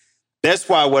with that. That's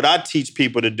why what I teach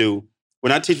people to do,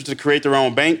 when I teach them to create their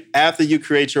own bank, after you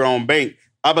create your own bank,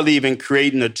 I believe in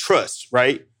creating a trust,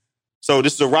 right? So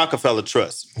this is a Rockefeller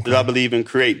trust that I believe in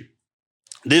creating.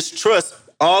 This trust,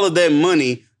 all of that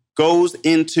money goes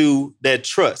into that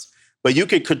trust, but you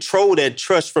can control that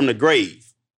trust from the grave.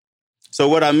 So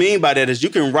what I mean by that is you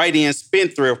can write in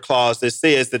spendthrift clause that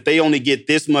says that they only get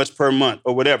this much per month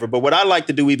or whatever. But what I like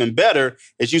to do even better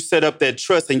is you set up that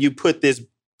trust and you put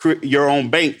your own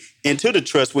bank into the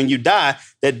trust. When you die,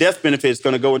 that death benefit is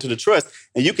going to go into the trust,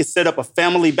 and you can set up a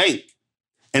family bank.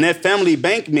 And that family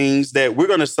bank means that we're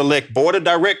going to select board of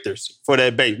directors for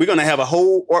that bank. We're going to have a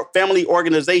whole family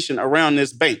organization around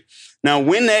this bank. Now,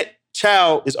 when that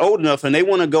child is old enough and they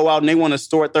want to go out and they want to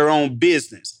start their own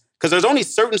business, because there's only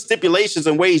certain stipulations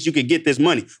and ways you can get this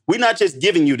money. We're not just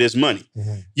giving you this money.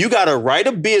 You got to write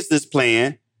a business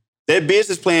plan. That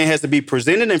business plan has to be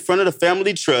presented in front of the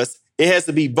family trust. It has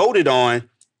to be voted on.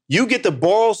 You get to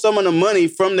borrow some of the money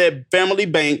from that family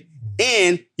bank,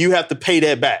 and you have to pay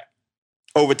that back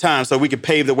over time so we can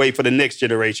pave the way for the next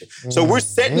generation. So we're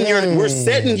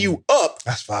setting you up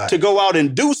to go out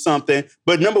and do something.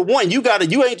 But number one, you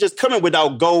ain't just coming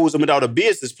without goals and without a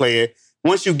business plan.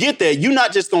 Once you get there, you're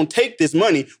not just going to take this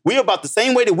money. We're about the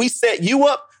same way that we set you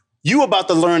up, you about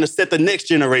to learn to set the next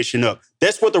generation up.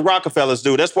 That's what the Rockefellers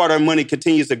do. That's why their money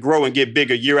continues to grow and get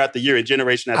bigger year after year and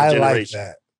generation after generation. I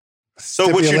like that. So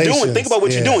what you're doing, think about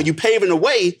what you're doing. You're paving the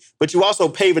way, but you also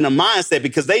paving the mindset,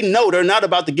 because they know they're not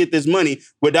about to get this money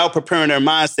without preparing their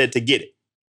mindset to get it.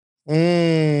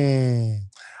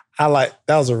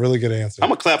 That was a really good answer. I'm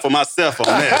going to clap for myself on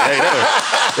that.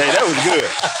 That was good.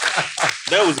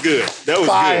 That was good. That was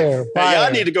Fire. Hey,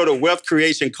 y'all need to go to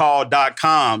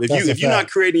wealthcreationcall.com. If you're not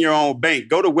creating your own bank,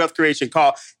 go to Wealth Creation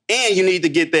Call, and you need to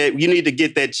get that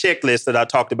checklist that I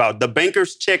talked about,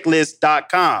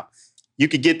 thebankerschecklist.com. You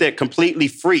could get that completely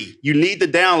free. You need to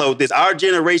download this. Our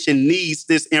generation needs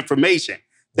this information.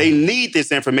 They need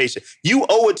this information. You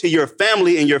owe it to your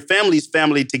family and your family's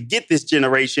family to get this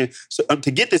generation,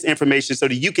 to get this information so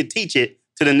that you can teach it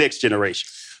to the next generation.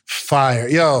 Fire.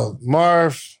 Yo,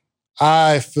 Marv,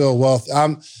 I feel wealthy.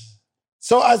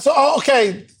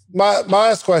 Okay. My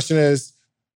last question is,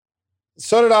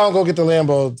 so did I go get the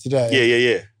Lambo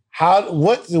today? Yeah.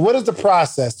 What is the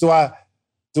process? Do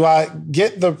I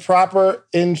get the proper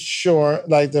insurance,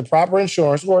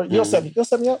 or you'll set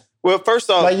me up? Well, first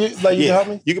off, you can help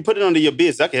me? You can put it under your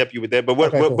business. I can help you with that. But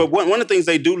cool. But one of the things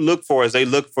they do look for is they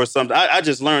look for something. I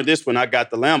just learned this when I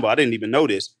got the Lambo. I didn't even know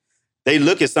this. They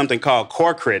look at something called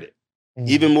car credit,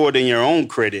 even more than your own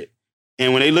credit.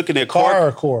 And when they looking at car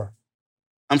or core?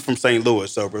 I'm from St.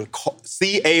 Louis, so CAR.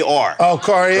 Oh,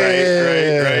 car,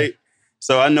 Right.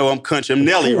 So I know I'm country. I'm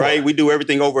Nelly, right? We do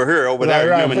everything over here, over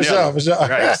there. Right, for sure.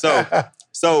 Right.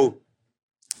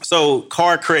 So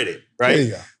car credit, right? There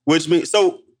you go. Which means,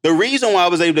 so the reason why I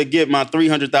was able to get my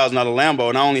 $300,000 Lambo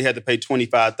and I only had to pay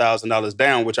 $25,000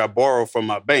 down, which I borrowed from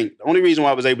my bank, the only reason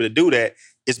why I was able to do that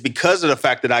is because of the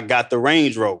fact that I got the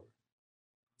Range Rover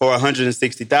for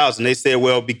 $160,000. They said,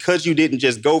 well, because you didn't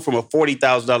just go from a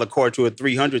 $40,000 car to a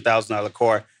 $300,000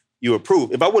 car, you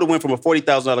approved. If I would have went from a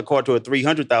 $40,000 car to a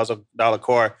 $300,000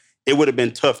 car, it would have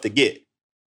been tough to get.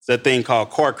 It's a thing called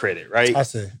car credit, right? I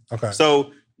see. Okay.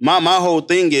 So my whole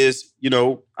thing is,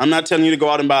 I'm not telling you to go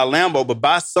out and buy a Lambo, but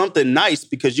buy something nice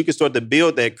because you can start to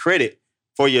build that credit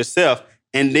for yourself.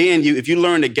 And then if you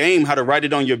learn the game, how to write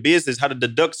it on your business, how to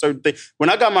deduct certain things. When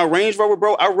I got my Range Rover,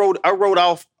 bro, I wrote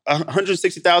off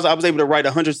 $160,000. I was able to write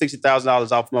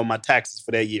 $160,000 off of my taxes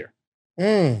for that year.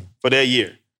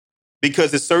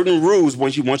 Because there's certain rules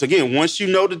once you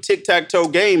know the tic-tac-toe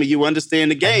game and you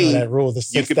understand the game. That rule, the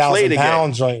 6,000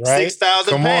 pound joint, right? 6,000 pounds.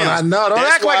 Come on, I know. Don't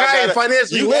act like I ain't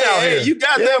financially lit out here. You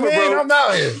got that, bro. I'm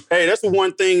out here. Hey, that's the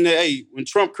one thing that, when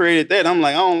Trump created that, I'm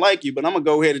like, I don't like you, but I'm going to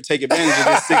go ahead and take advantage of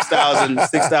this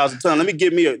 6,000 ton. Let me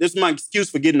this is my excuse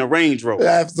for getting a Range Rover.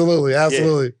 Yeah, absolutely. Yeah.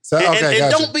 So,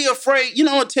 and don't be afraid. You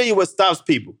know, I'll tell you what stops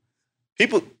people.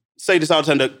 People say this all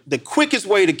the time. The quickest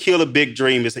way to kill a big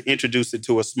dream is to introduce it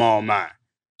to a small mind.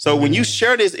 So when you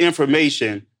share this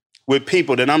information with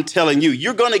people, then I'm telling you,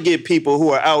 you're going to get people who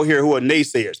are out here who are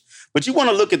naysayers. But you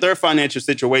want to look at their financial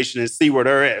situation and see where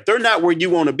they're at. If they're not where you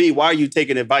want to be, why are you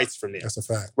taking advice from them? That's a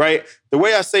fact. Right? The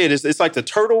way I say it is, it's like the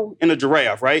turtle and a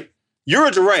giraffe, right? You're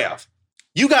a giraffe.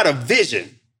 You got a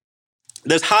vision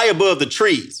that's high above the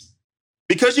trees.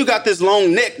 Because you got this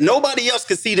long neck, nobody else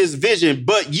can see this vision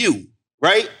but you,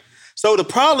 right? So the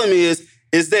problem is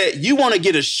that you want to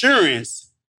get assurance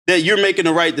that you're making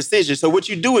the right decision. So what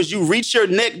you do is you reach your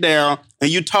neck down and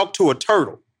you talk to a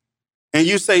turtle. And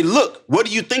you say, look, what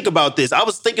do you think about this? I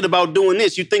was thinking about doing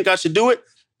this. You think I should do it?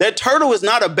 That turtle is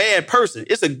not a bad person.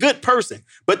 It's a good person.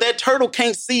 But that turtle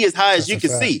can't see as high as you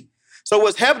can see. So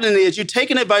what's happening is you're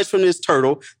taking advice from this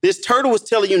turtle. This turtle is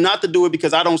telling you not to do it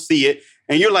because I don't see it.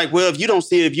 And you're like, well, if you don't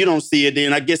see it,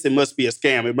 then I guess it must be a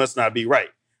scam. It must not be right.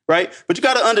 Right? But you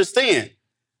got to understand,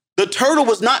 the turtle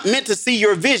was not meant to see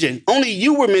your vision. Only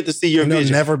you were meant to see your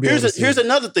vision. Never be able to see Here's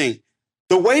another thing.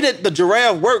 The way that the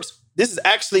giraffe works, this is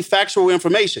actually factual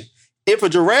information. If a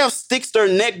giraffe sticks their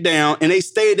neck down and they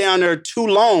stay down there too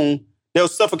long, they'll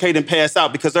suffocate and pass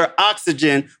out because their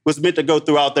oxygen was meant to go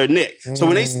throughout their neck. So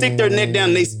when they stick their neck down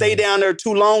and they stay down there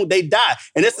too long, they die.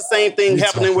 And it's the same thing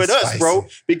happening with us, bro.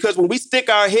 Because when we stick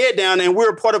our head down and we're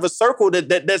a part of a circle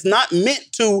that's not meant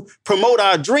to promote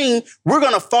our dream, we're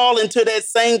going to fall into that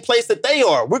same place that they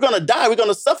are. We're going to die. We're going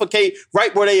to suffocate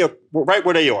right where they are, bro.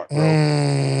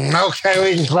 Okay,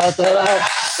 we can clap that out.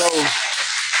 So,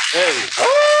 hey.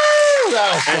 Ooh,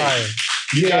 that was fire.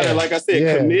 You gotta, like I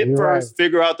said, commit first,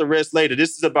 figure out the rest later.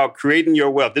 This is about creating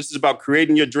your wealth. This is about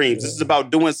creating your dreams. This is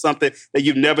about doing something that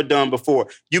you've never done before.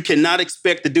 You cannot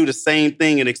expect to do the same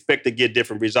thing and expect to get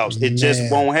different results. It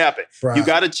just won't happen. Bro. You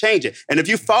gotta change it. And if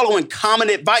you're following common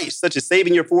advice, such as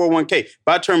saving your 401k,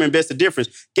 buy term, invest the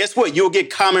difference, guess what? You'll get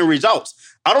common results.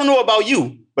 I don't know about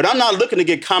you, but I'm not looking to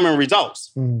get common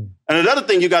results. And another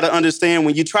thing you got to understand,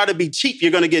 when you try to be cheap,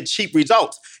 you're going to get cheap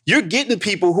results. You're getting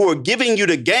people who are giving you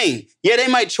the game. Yeah, they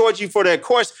might charge you for that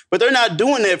course, but they're not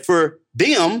doing that for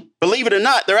them. Believe it or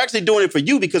not, they're actually doing it for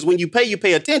you because when you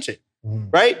pay attention,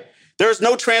 right? There's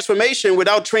no transformation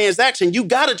without transaction. You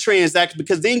got to transact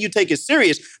because then you take it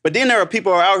serious. But then there are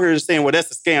people who are out here saying, well,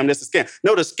 that's a scam, that's a scam.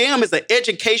 No, the scam is an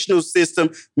educational system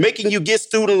making you get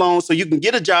student loans so you can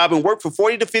get a job and work for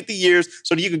 40 to 50 years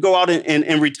so that you can go out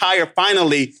and retire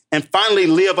finally and finally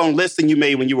live on less than you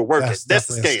made when you were working.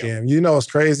 That's a scam. You know it's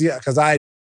crazy because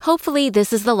Hopefully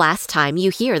this is the last time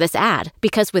you hear this ad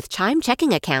because with Chime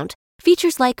Checking Account,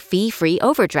 features like fee-free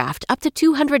overdraft up to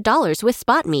 $200 with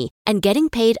SpotMe and getting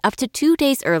paid up to 2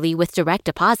 days early with direct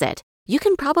deposit, you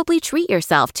can probably treat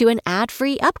yourself to an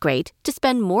ad-free upgrade to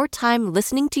spend more time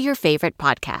listening to your favorite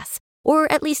podcasts.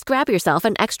 Or at least grab yourself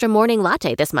an extra morning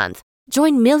latte this month.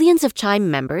 Join millions of Chime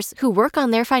members who work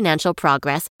on their financial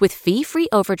progress with fee-free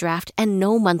overdraft and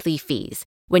no monthly fees.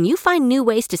 When you find new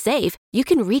ways to save, you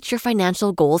can reach your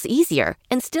financial goals easier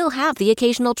and still have the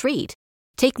occasional treat.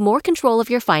 Take more control of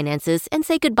your finances and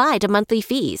say goodbye to monthly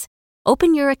fees.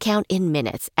 Open your account in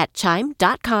minutes at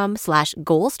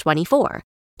chime.com/goals24.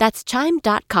 That's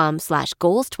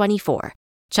chime.com/goals24.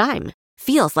 Chime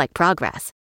feels like progress.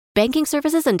 Banking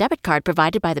services and debit card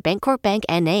provided by the Bancorp Bank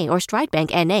N.A. or Stride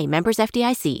Bank N.A. members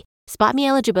FDIC. SpotMe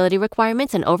eligibility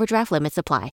requirements and overdraft limits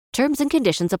apply. Terms and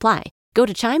conditions apply. Go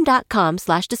to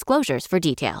chime.com/disclosures for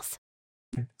details.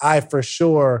 I for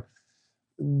sure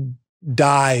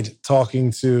died talking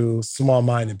to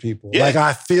small-minded people. Yeah. Like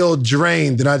I feel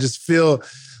drained and I just feel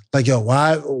like, yo,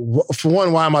 why? For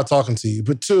one, why am I talking to you?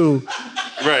 But two,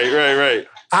 right.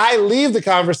 I leave the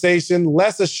conversation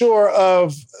less assured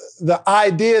of the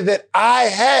idea that I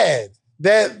had.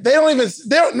 That they don't even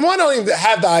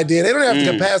have the idea. They don't have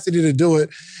the capacity to do it.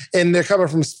 And they're coming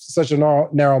from such a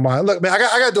narrow mind. Look, man, I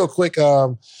got to do a quick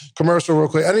commercial real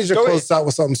quick. I need you to close out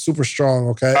with something super strong,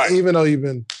 okay? Right. Even though you've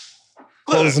been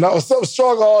closing out with something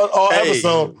strong all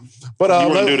episode. But you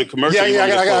want to do the commercial? Yeah,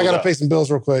 I got to pay some bills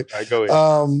real quick. All right, go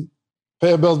ahead.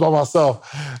 Paying bills by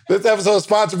myself. This episode is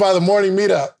sponsored by The Morning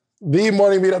Meetup.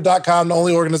 TheMorningMeetup.com, the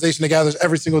only organization that gathers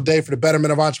every single day for the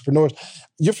betterment of entrepreneurs.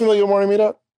 You're familiar with Morning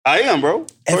Meetup? I am, bro.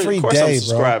 Every of course day, I'm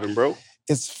subscribing, bro.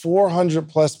 It's 400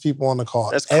 plus people on the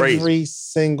call. That's crazy. Every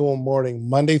single morning,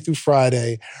 Monday through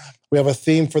Friday. We have a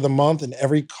theme for the month, and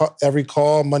every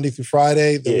call, Monday through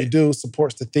Friday, that we do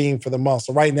supports the theme for the month.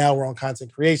 So right now, we're on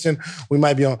content creation. We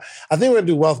might be on, I think we're going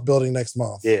to do wealth building next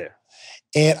month. Yeah.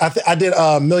 And I did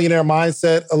a millionaire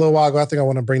mindset a little while ago. I think I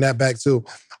want to bring that back too.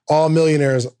 All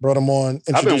millionaires, brought them on.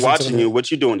 I've been watching you. What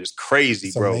you're doing is crazy,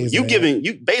 It's bro. amazing,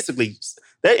 You basically,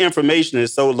 that information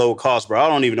is so low cost, bro. I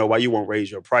don't even know why you won't raise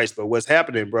your price. But what's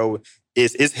happening, bro,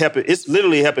 is it's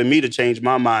literally helping me to change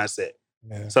my mindset.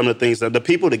 Yeah. Some of the things, the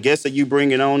people, the guests that you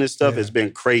bringing on and stuff has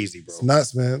been crazy, bro. It's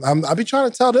nuts, man. I be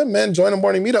trying to tell them, man, join the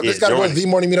morning meetup. They just got to go to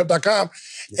themorningmeetup.com.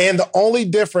 Yeah. And the only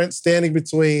difference standing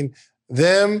between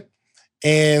them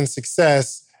and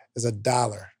success is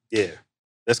 $1. Yeah.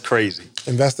 That's crazy.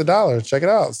 Invest $1. Check it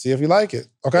out. See if you like it.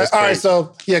 Okay. All right.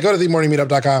 So yeah, go to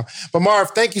themorningmeetup.com. But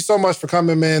Marv, thank you so much for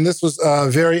coming, man. This was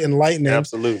very enlightening.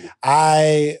 Absolutely.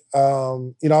 I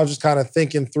was just kind of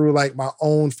thinking through like my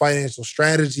own financial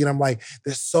strategy, and I'm like,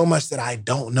 there's so much that I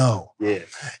don't know. Yeah.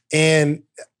 And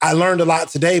I learned a lot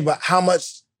today, but how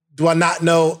much do I not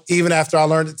know even after I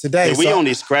learned it today? Yeah, we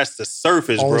only scratched the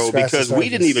surface, bro, because we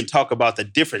didn't even talk about the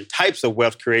different types of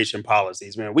wealth creation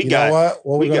policies, man. You know what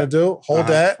we're going to do? Hold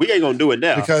that. We ain't going to do it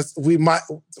now. Because we might,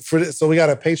 so we got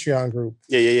a Patreon group.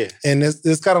 Yeah. And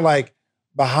it's kind of like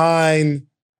behind,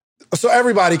 so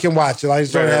everybody can watch it. Like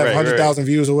it's going to have 100,000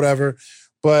 views or whatever.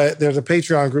 But there's a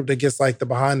Patreon group that gets like the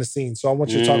behind the scenes. So I want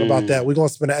you to talk about that. We're going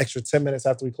to spend an extra 10 minutes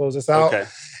after we close this out. Okay.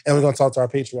 And we're going to talk to our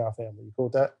Patreon family. You cool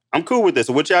with that? I'm cool with this.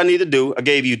 So what y'all need to do, I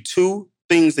gave you 2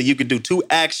 things that you could do, 2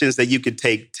 actions that you could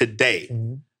take today.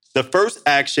 Mm-hmm. The first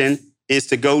action is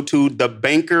to go to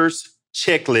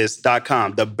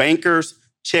thebankerschecklist.com.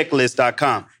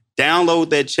 Thebankerschecklist.com. Download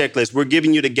that checklist. We're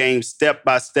giving you the game step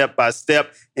by step by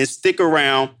step, and stick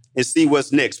around and see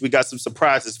what's next. We got some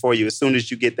surprises for you as soon as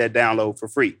you get that download for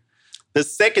free. The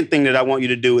second thing that I want you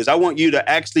to do is I want you to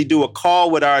actually do a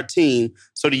call with our team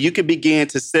so that you can begin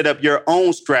to set up your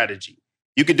own strategy.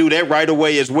 You can do that right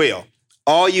away as well.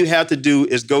 All you have to do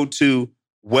is go to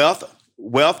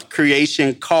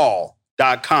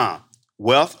wealthcreationcall.com.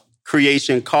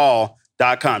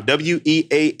 Wealthcreationcall.com.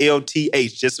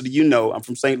 WEALTH, just so that you know, I'm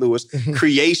from St. Louis.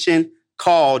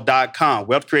 Creationcall.com.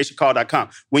 Wealthcreationcall.com.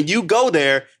 When you go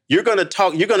there, you're going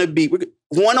to be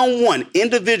one-on-one,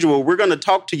 individual. We're going to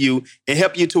talk to you and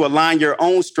help you to align your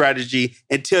own strategy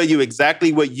and tell you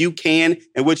exactly what you can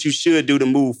and what you should do to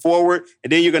move forward.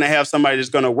 And then you're going to have somebody that's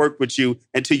going to work with you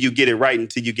until you get it right,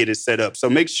 until you get it set up. So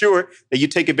make sure that you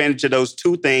take advantage of those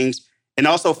 2 things. And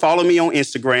also follow me on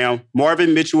Instagram,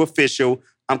 Marvin Mitchell Official.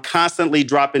 I'm constantly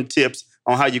dropping tips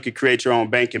on how you could create your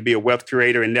own bank and be a wealth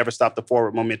creator and never stop the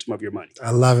forward momentum of your money. I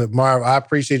love it, Marv. I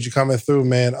appreciate you coming through,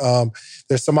 man.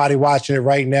 There's somebody watching it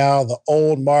right now, the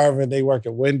old Marvin, they work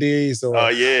at Wendy's.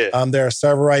 Or, they're a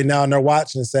server right now and they're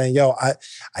watching and saying, yo, I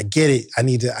get it. I'm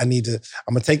going to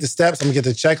take the steps. I'm going to get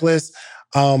the checklist.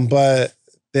 But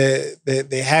they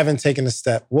haven't taken a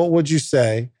step. What would you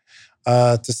say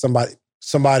to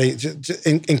somebody,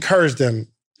 encourage them?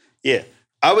 Yeah.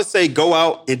 I would say go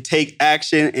out and take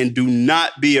action and do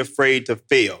not be afraid to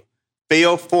fail.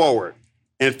 Fail forward.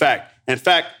 In fact,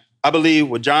 I believe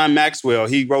with John Maxwell,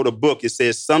 he wrote a book. It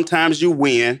says, sometimes you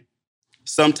win,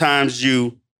 sometimes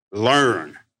you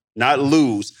learn, not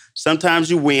lose.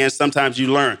 Sometimes you win, sometimes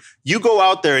you learn. You go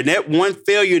out there and that one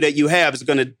failure that you have is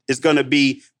gonna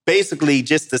be basically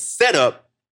just the setup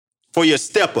for your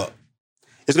step up.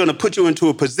 It's going to put you into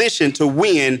a position to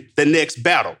win the next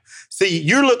battle. See,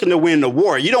 you're looking to win the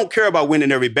war. You don't care about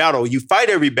winning every battle. You fight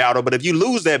every battle, but if you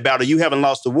lose that battle, you haven't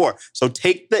lost the war. So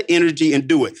take the energy and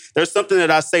do it. There's something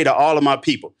that I say to all of my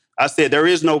people. I said, there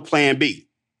is no plan B.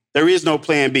 There is no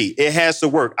plan B. It has to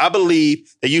work. I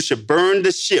believe that you should burn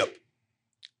the ship,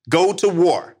 go to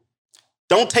war.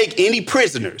 Don't take any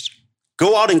prisoners.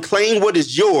 Go out and claim what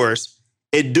is yours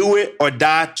and do it or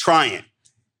die trying.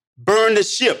 Burn the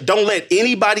ship. Don't let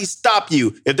anybody stop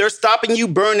you. If they're stopping you,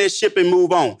 burn that ship and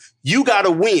move on. You got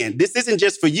to win. This isn't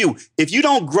just for you. If you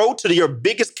don't grow to your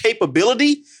biggest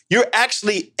capability, you're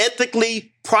actually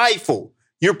ethically prideful.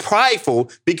 You're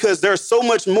prideful because there's so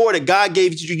much more that God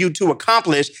gave you to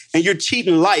accomplish, and you're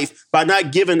cheating life by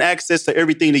not giving access to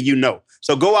everything that you know.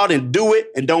 So go out and do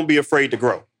it, and don't be afraid to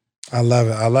grow. I love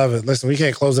it. I love it. Listen, we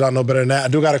can't close it out no better than that. I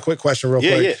do got a quick question real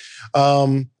quick. Yeah.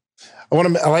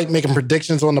 I like making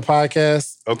predictions on the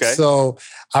podcast. Okay. So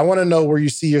I want to know where you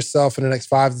see yourself in the next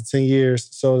 5 to 10 years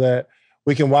so that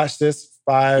we can watch this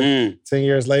 5, 10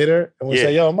 years later and we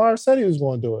say, yo, Marv said he was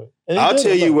going to do it. I'll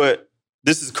tell you what,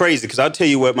 this is crazy because I'll tell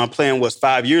you what my plan was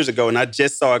 5 years ago and I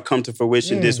just saw it come to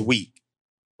fruition this week,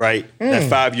 right? That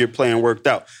 5-year plan worked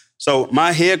out. So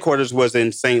my headquarters was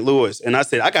in St. Louis. And I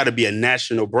said, I got to be a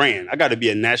national brand. I got to be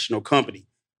a national company.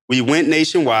 We went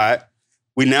nationwide.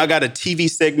 We now got a TV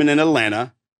segment in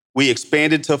Atlanta. We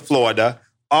expanded to Florida.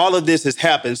 All of this has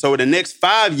happened. So in the next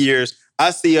 5 years,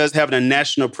 I see us having a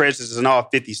national presence in all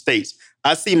 50 states.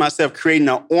 I see myself creating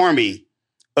an army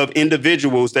of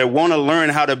individuals that want to learn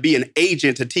how to be an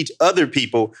agent to teach other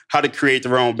people how to create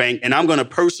their own bank. And I'm going to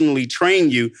personally train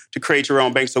you to create your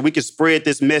own bank so we can spread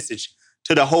this message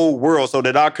to the whole world so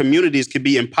that our communities can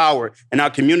be empowered and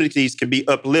our communities can be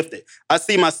uplifted. I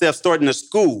see myself starting a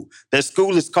school. That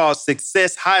school is called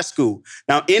Success High School.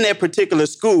 Now, in that particular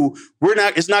school,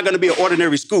 it's not going to be an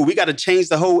ordinary school. We got to change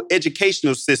the whole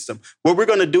educational system. What we're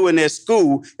going to do in that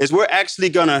school is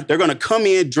they're going to come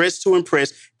in dressed to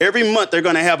impress. Every month, they're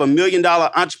going to have $1 million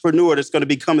entrepreneur that's going to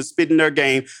be coming spitting their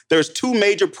game. There's 2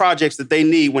 major projects that they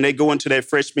need when they go into their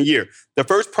freshman year. The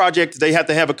first project is they have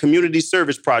to have a community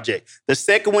service project. The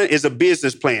second one is a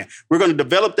business plan. We're going to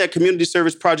develop that community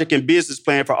service project and business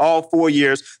plan for all 4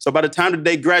 years. So by the time that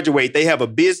they graduate, they have a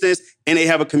business and they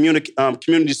have a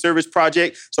community service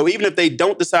project. So even if they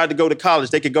don't decide to go to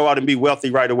college, they could go out and be wealthy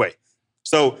right away.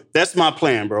 So that's my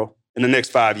plan, bro, in the next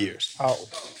 5 years. Oh.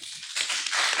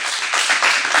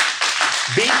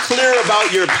 Be clear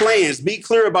about your plans. Be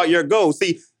clear about your goals.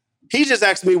 See, he just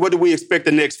asked me, what do we expect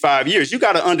the next 5 years? You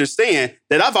got to understand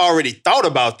that I've already thought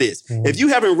about this. Mm-hmm. If you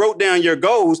haven't wrote down your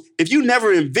goals, if you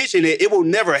never envision it, it will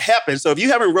never happen. So if you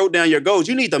haven't wrote down your goals,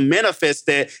 you need to manifest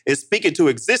that and speak it to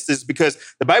existence because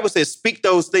the Bible says, speak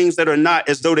those things that are not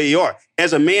as though they are.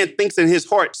 As a man thinks in his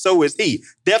heart, so is he.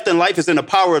 Death and life is in the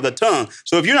power of the tongue.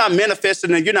 So if you're not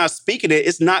manifesting and you're not speaking it,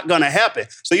 it's not going to happen.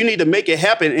 So you need to make it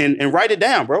happen and write it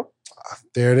down, bro.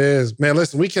 There it is. Man,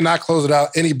 listen, we cannot close it out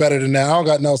any better than that. I don't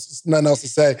got nothing else to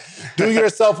say. Do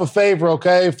yourself a favor,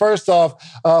 okay? First off,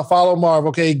 follow Marv,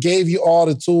 okay? Gave you all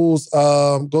the tools.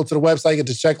 Go to the website, get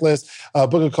the checklist,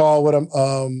 book a call with him.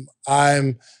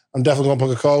 I'm definitely going to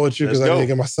book a call with you because I need to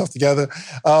get myself together.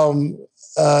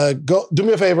 Go do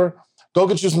me a favor. Go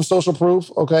get you some social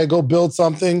proof, okay? Go build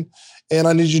something. And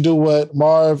I need you to do what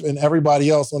Marv and everybody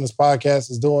else on this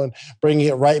podcast is doing, bringing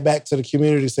it right back to the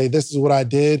community. Say, this is what I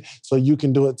did, so you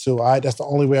can do it too. All right, that's the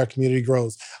only way our community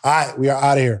grows. All right, we are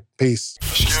out of here. Peace.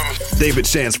 David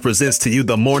Shands presents to you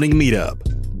the Morning Meetup.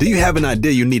 Do you have an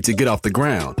idea you need to get off the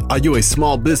ground? Are you a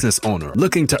small business owner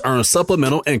looking to earn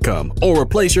supplemental income or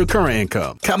replace your current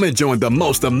income? Come and join the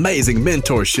most amazing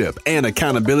mentorship and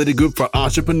accountability group for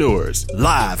entrepreneurs.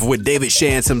 Live with David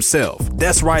Shands himself.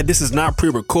 That's right, this is not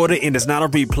pre-recorded and it's not a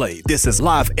replay. This is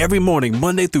live every morning,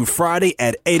 Monday through Friday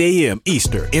at 8 a.m.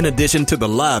 Eastern. In addition to the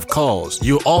live calls,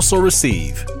 you'll also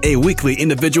receive a weekly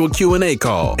individual Q&A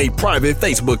call, a private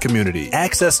Facebook community,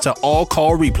 access to all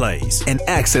call replays, and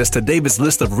access to David's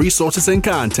list of resources and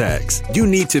contacts. You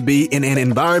need to be in an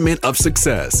environment of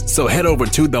success. So head over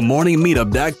to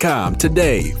themorningmeetup.com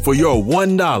today for your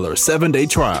 $1 7-day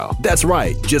trial. That's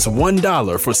right, just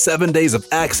 $1 for 7 days of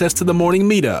access to the Morning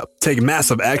Meetup. Take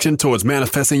massive action towards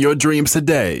manifesting your dreams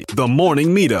today.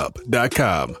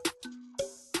 Themorningmeetup.com.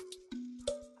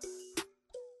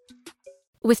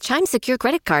 With Chime's secure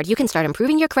credit card, you can start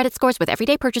improving your credit scores with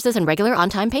everyday purchases and regular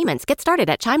on-time payments. Get started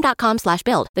at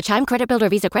Chime.com/build. The Chime Credit Builder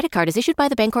Visa credit card is issued by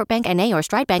the Bancorp Bank N.A. or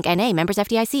Stride Bank N.A. members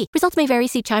FDIC. Results may vary.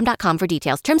 See Chime.com for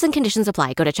details. Terms and conditions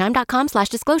apply. Go to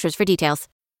Chime.com/disclosures for details.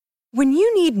 When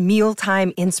you need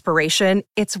mealtime inspiration,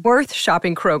 it's worth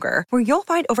shopping Kroger, where you'll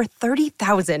find over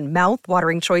 30,000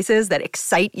 mouth-watering choices that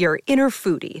excite your inner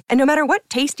foodie. And no matter what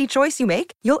tasty choice you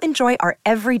make, you'll enjoy our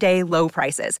everyday low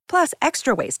prices, plus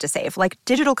extra ways to save, like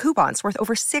digital coupons worth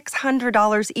over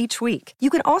 $600 each week. You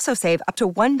can also save up to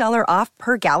 $1 off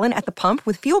per gallon at the pump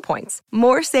with fuel points.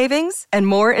 More savings and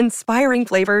more inspiring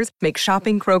flavors make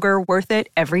shopping Kroger worth it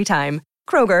every time.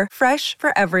 Kroger, fresh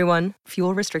for everyone.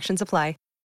 Fuel restrictions apply.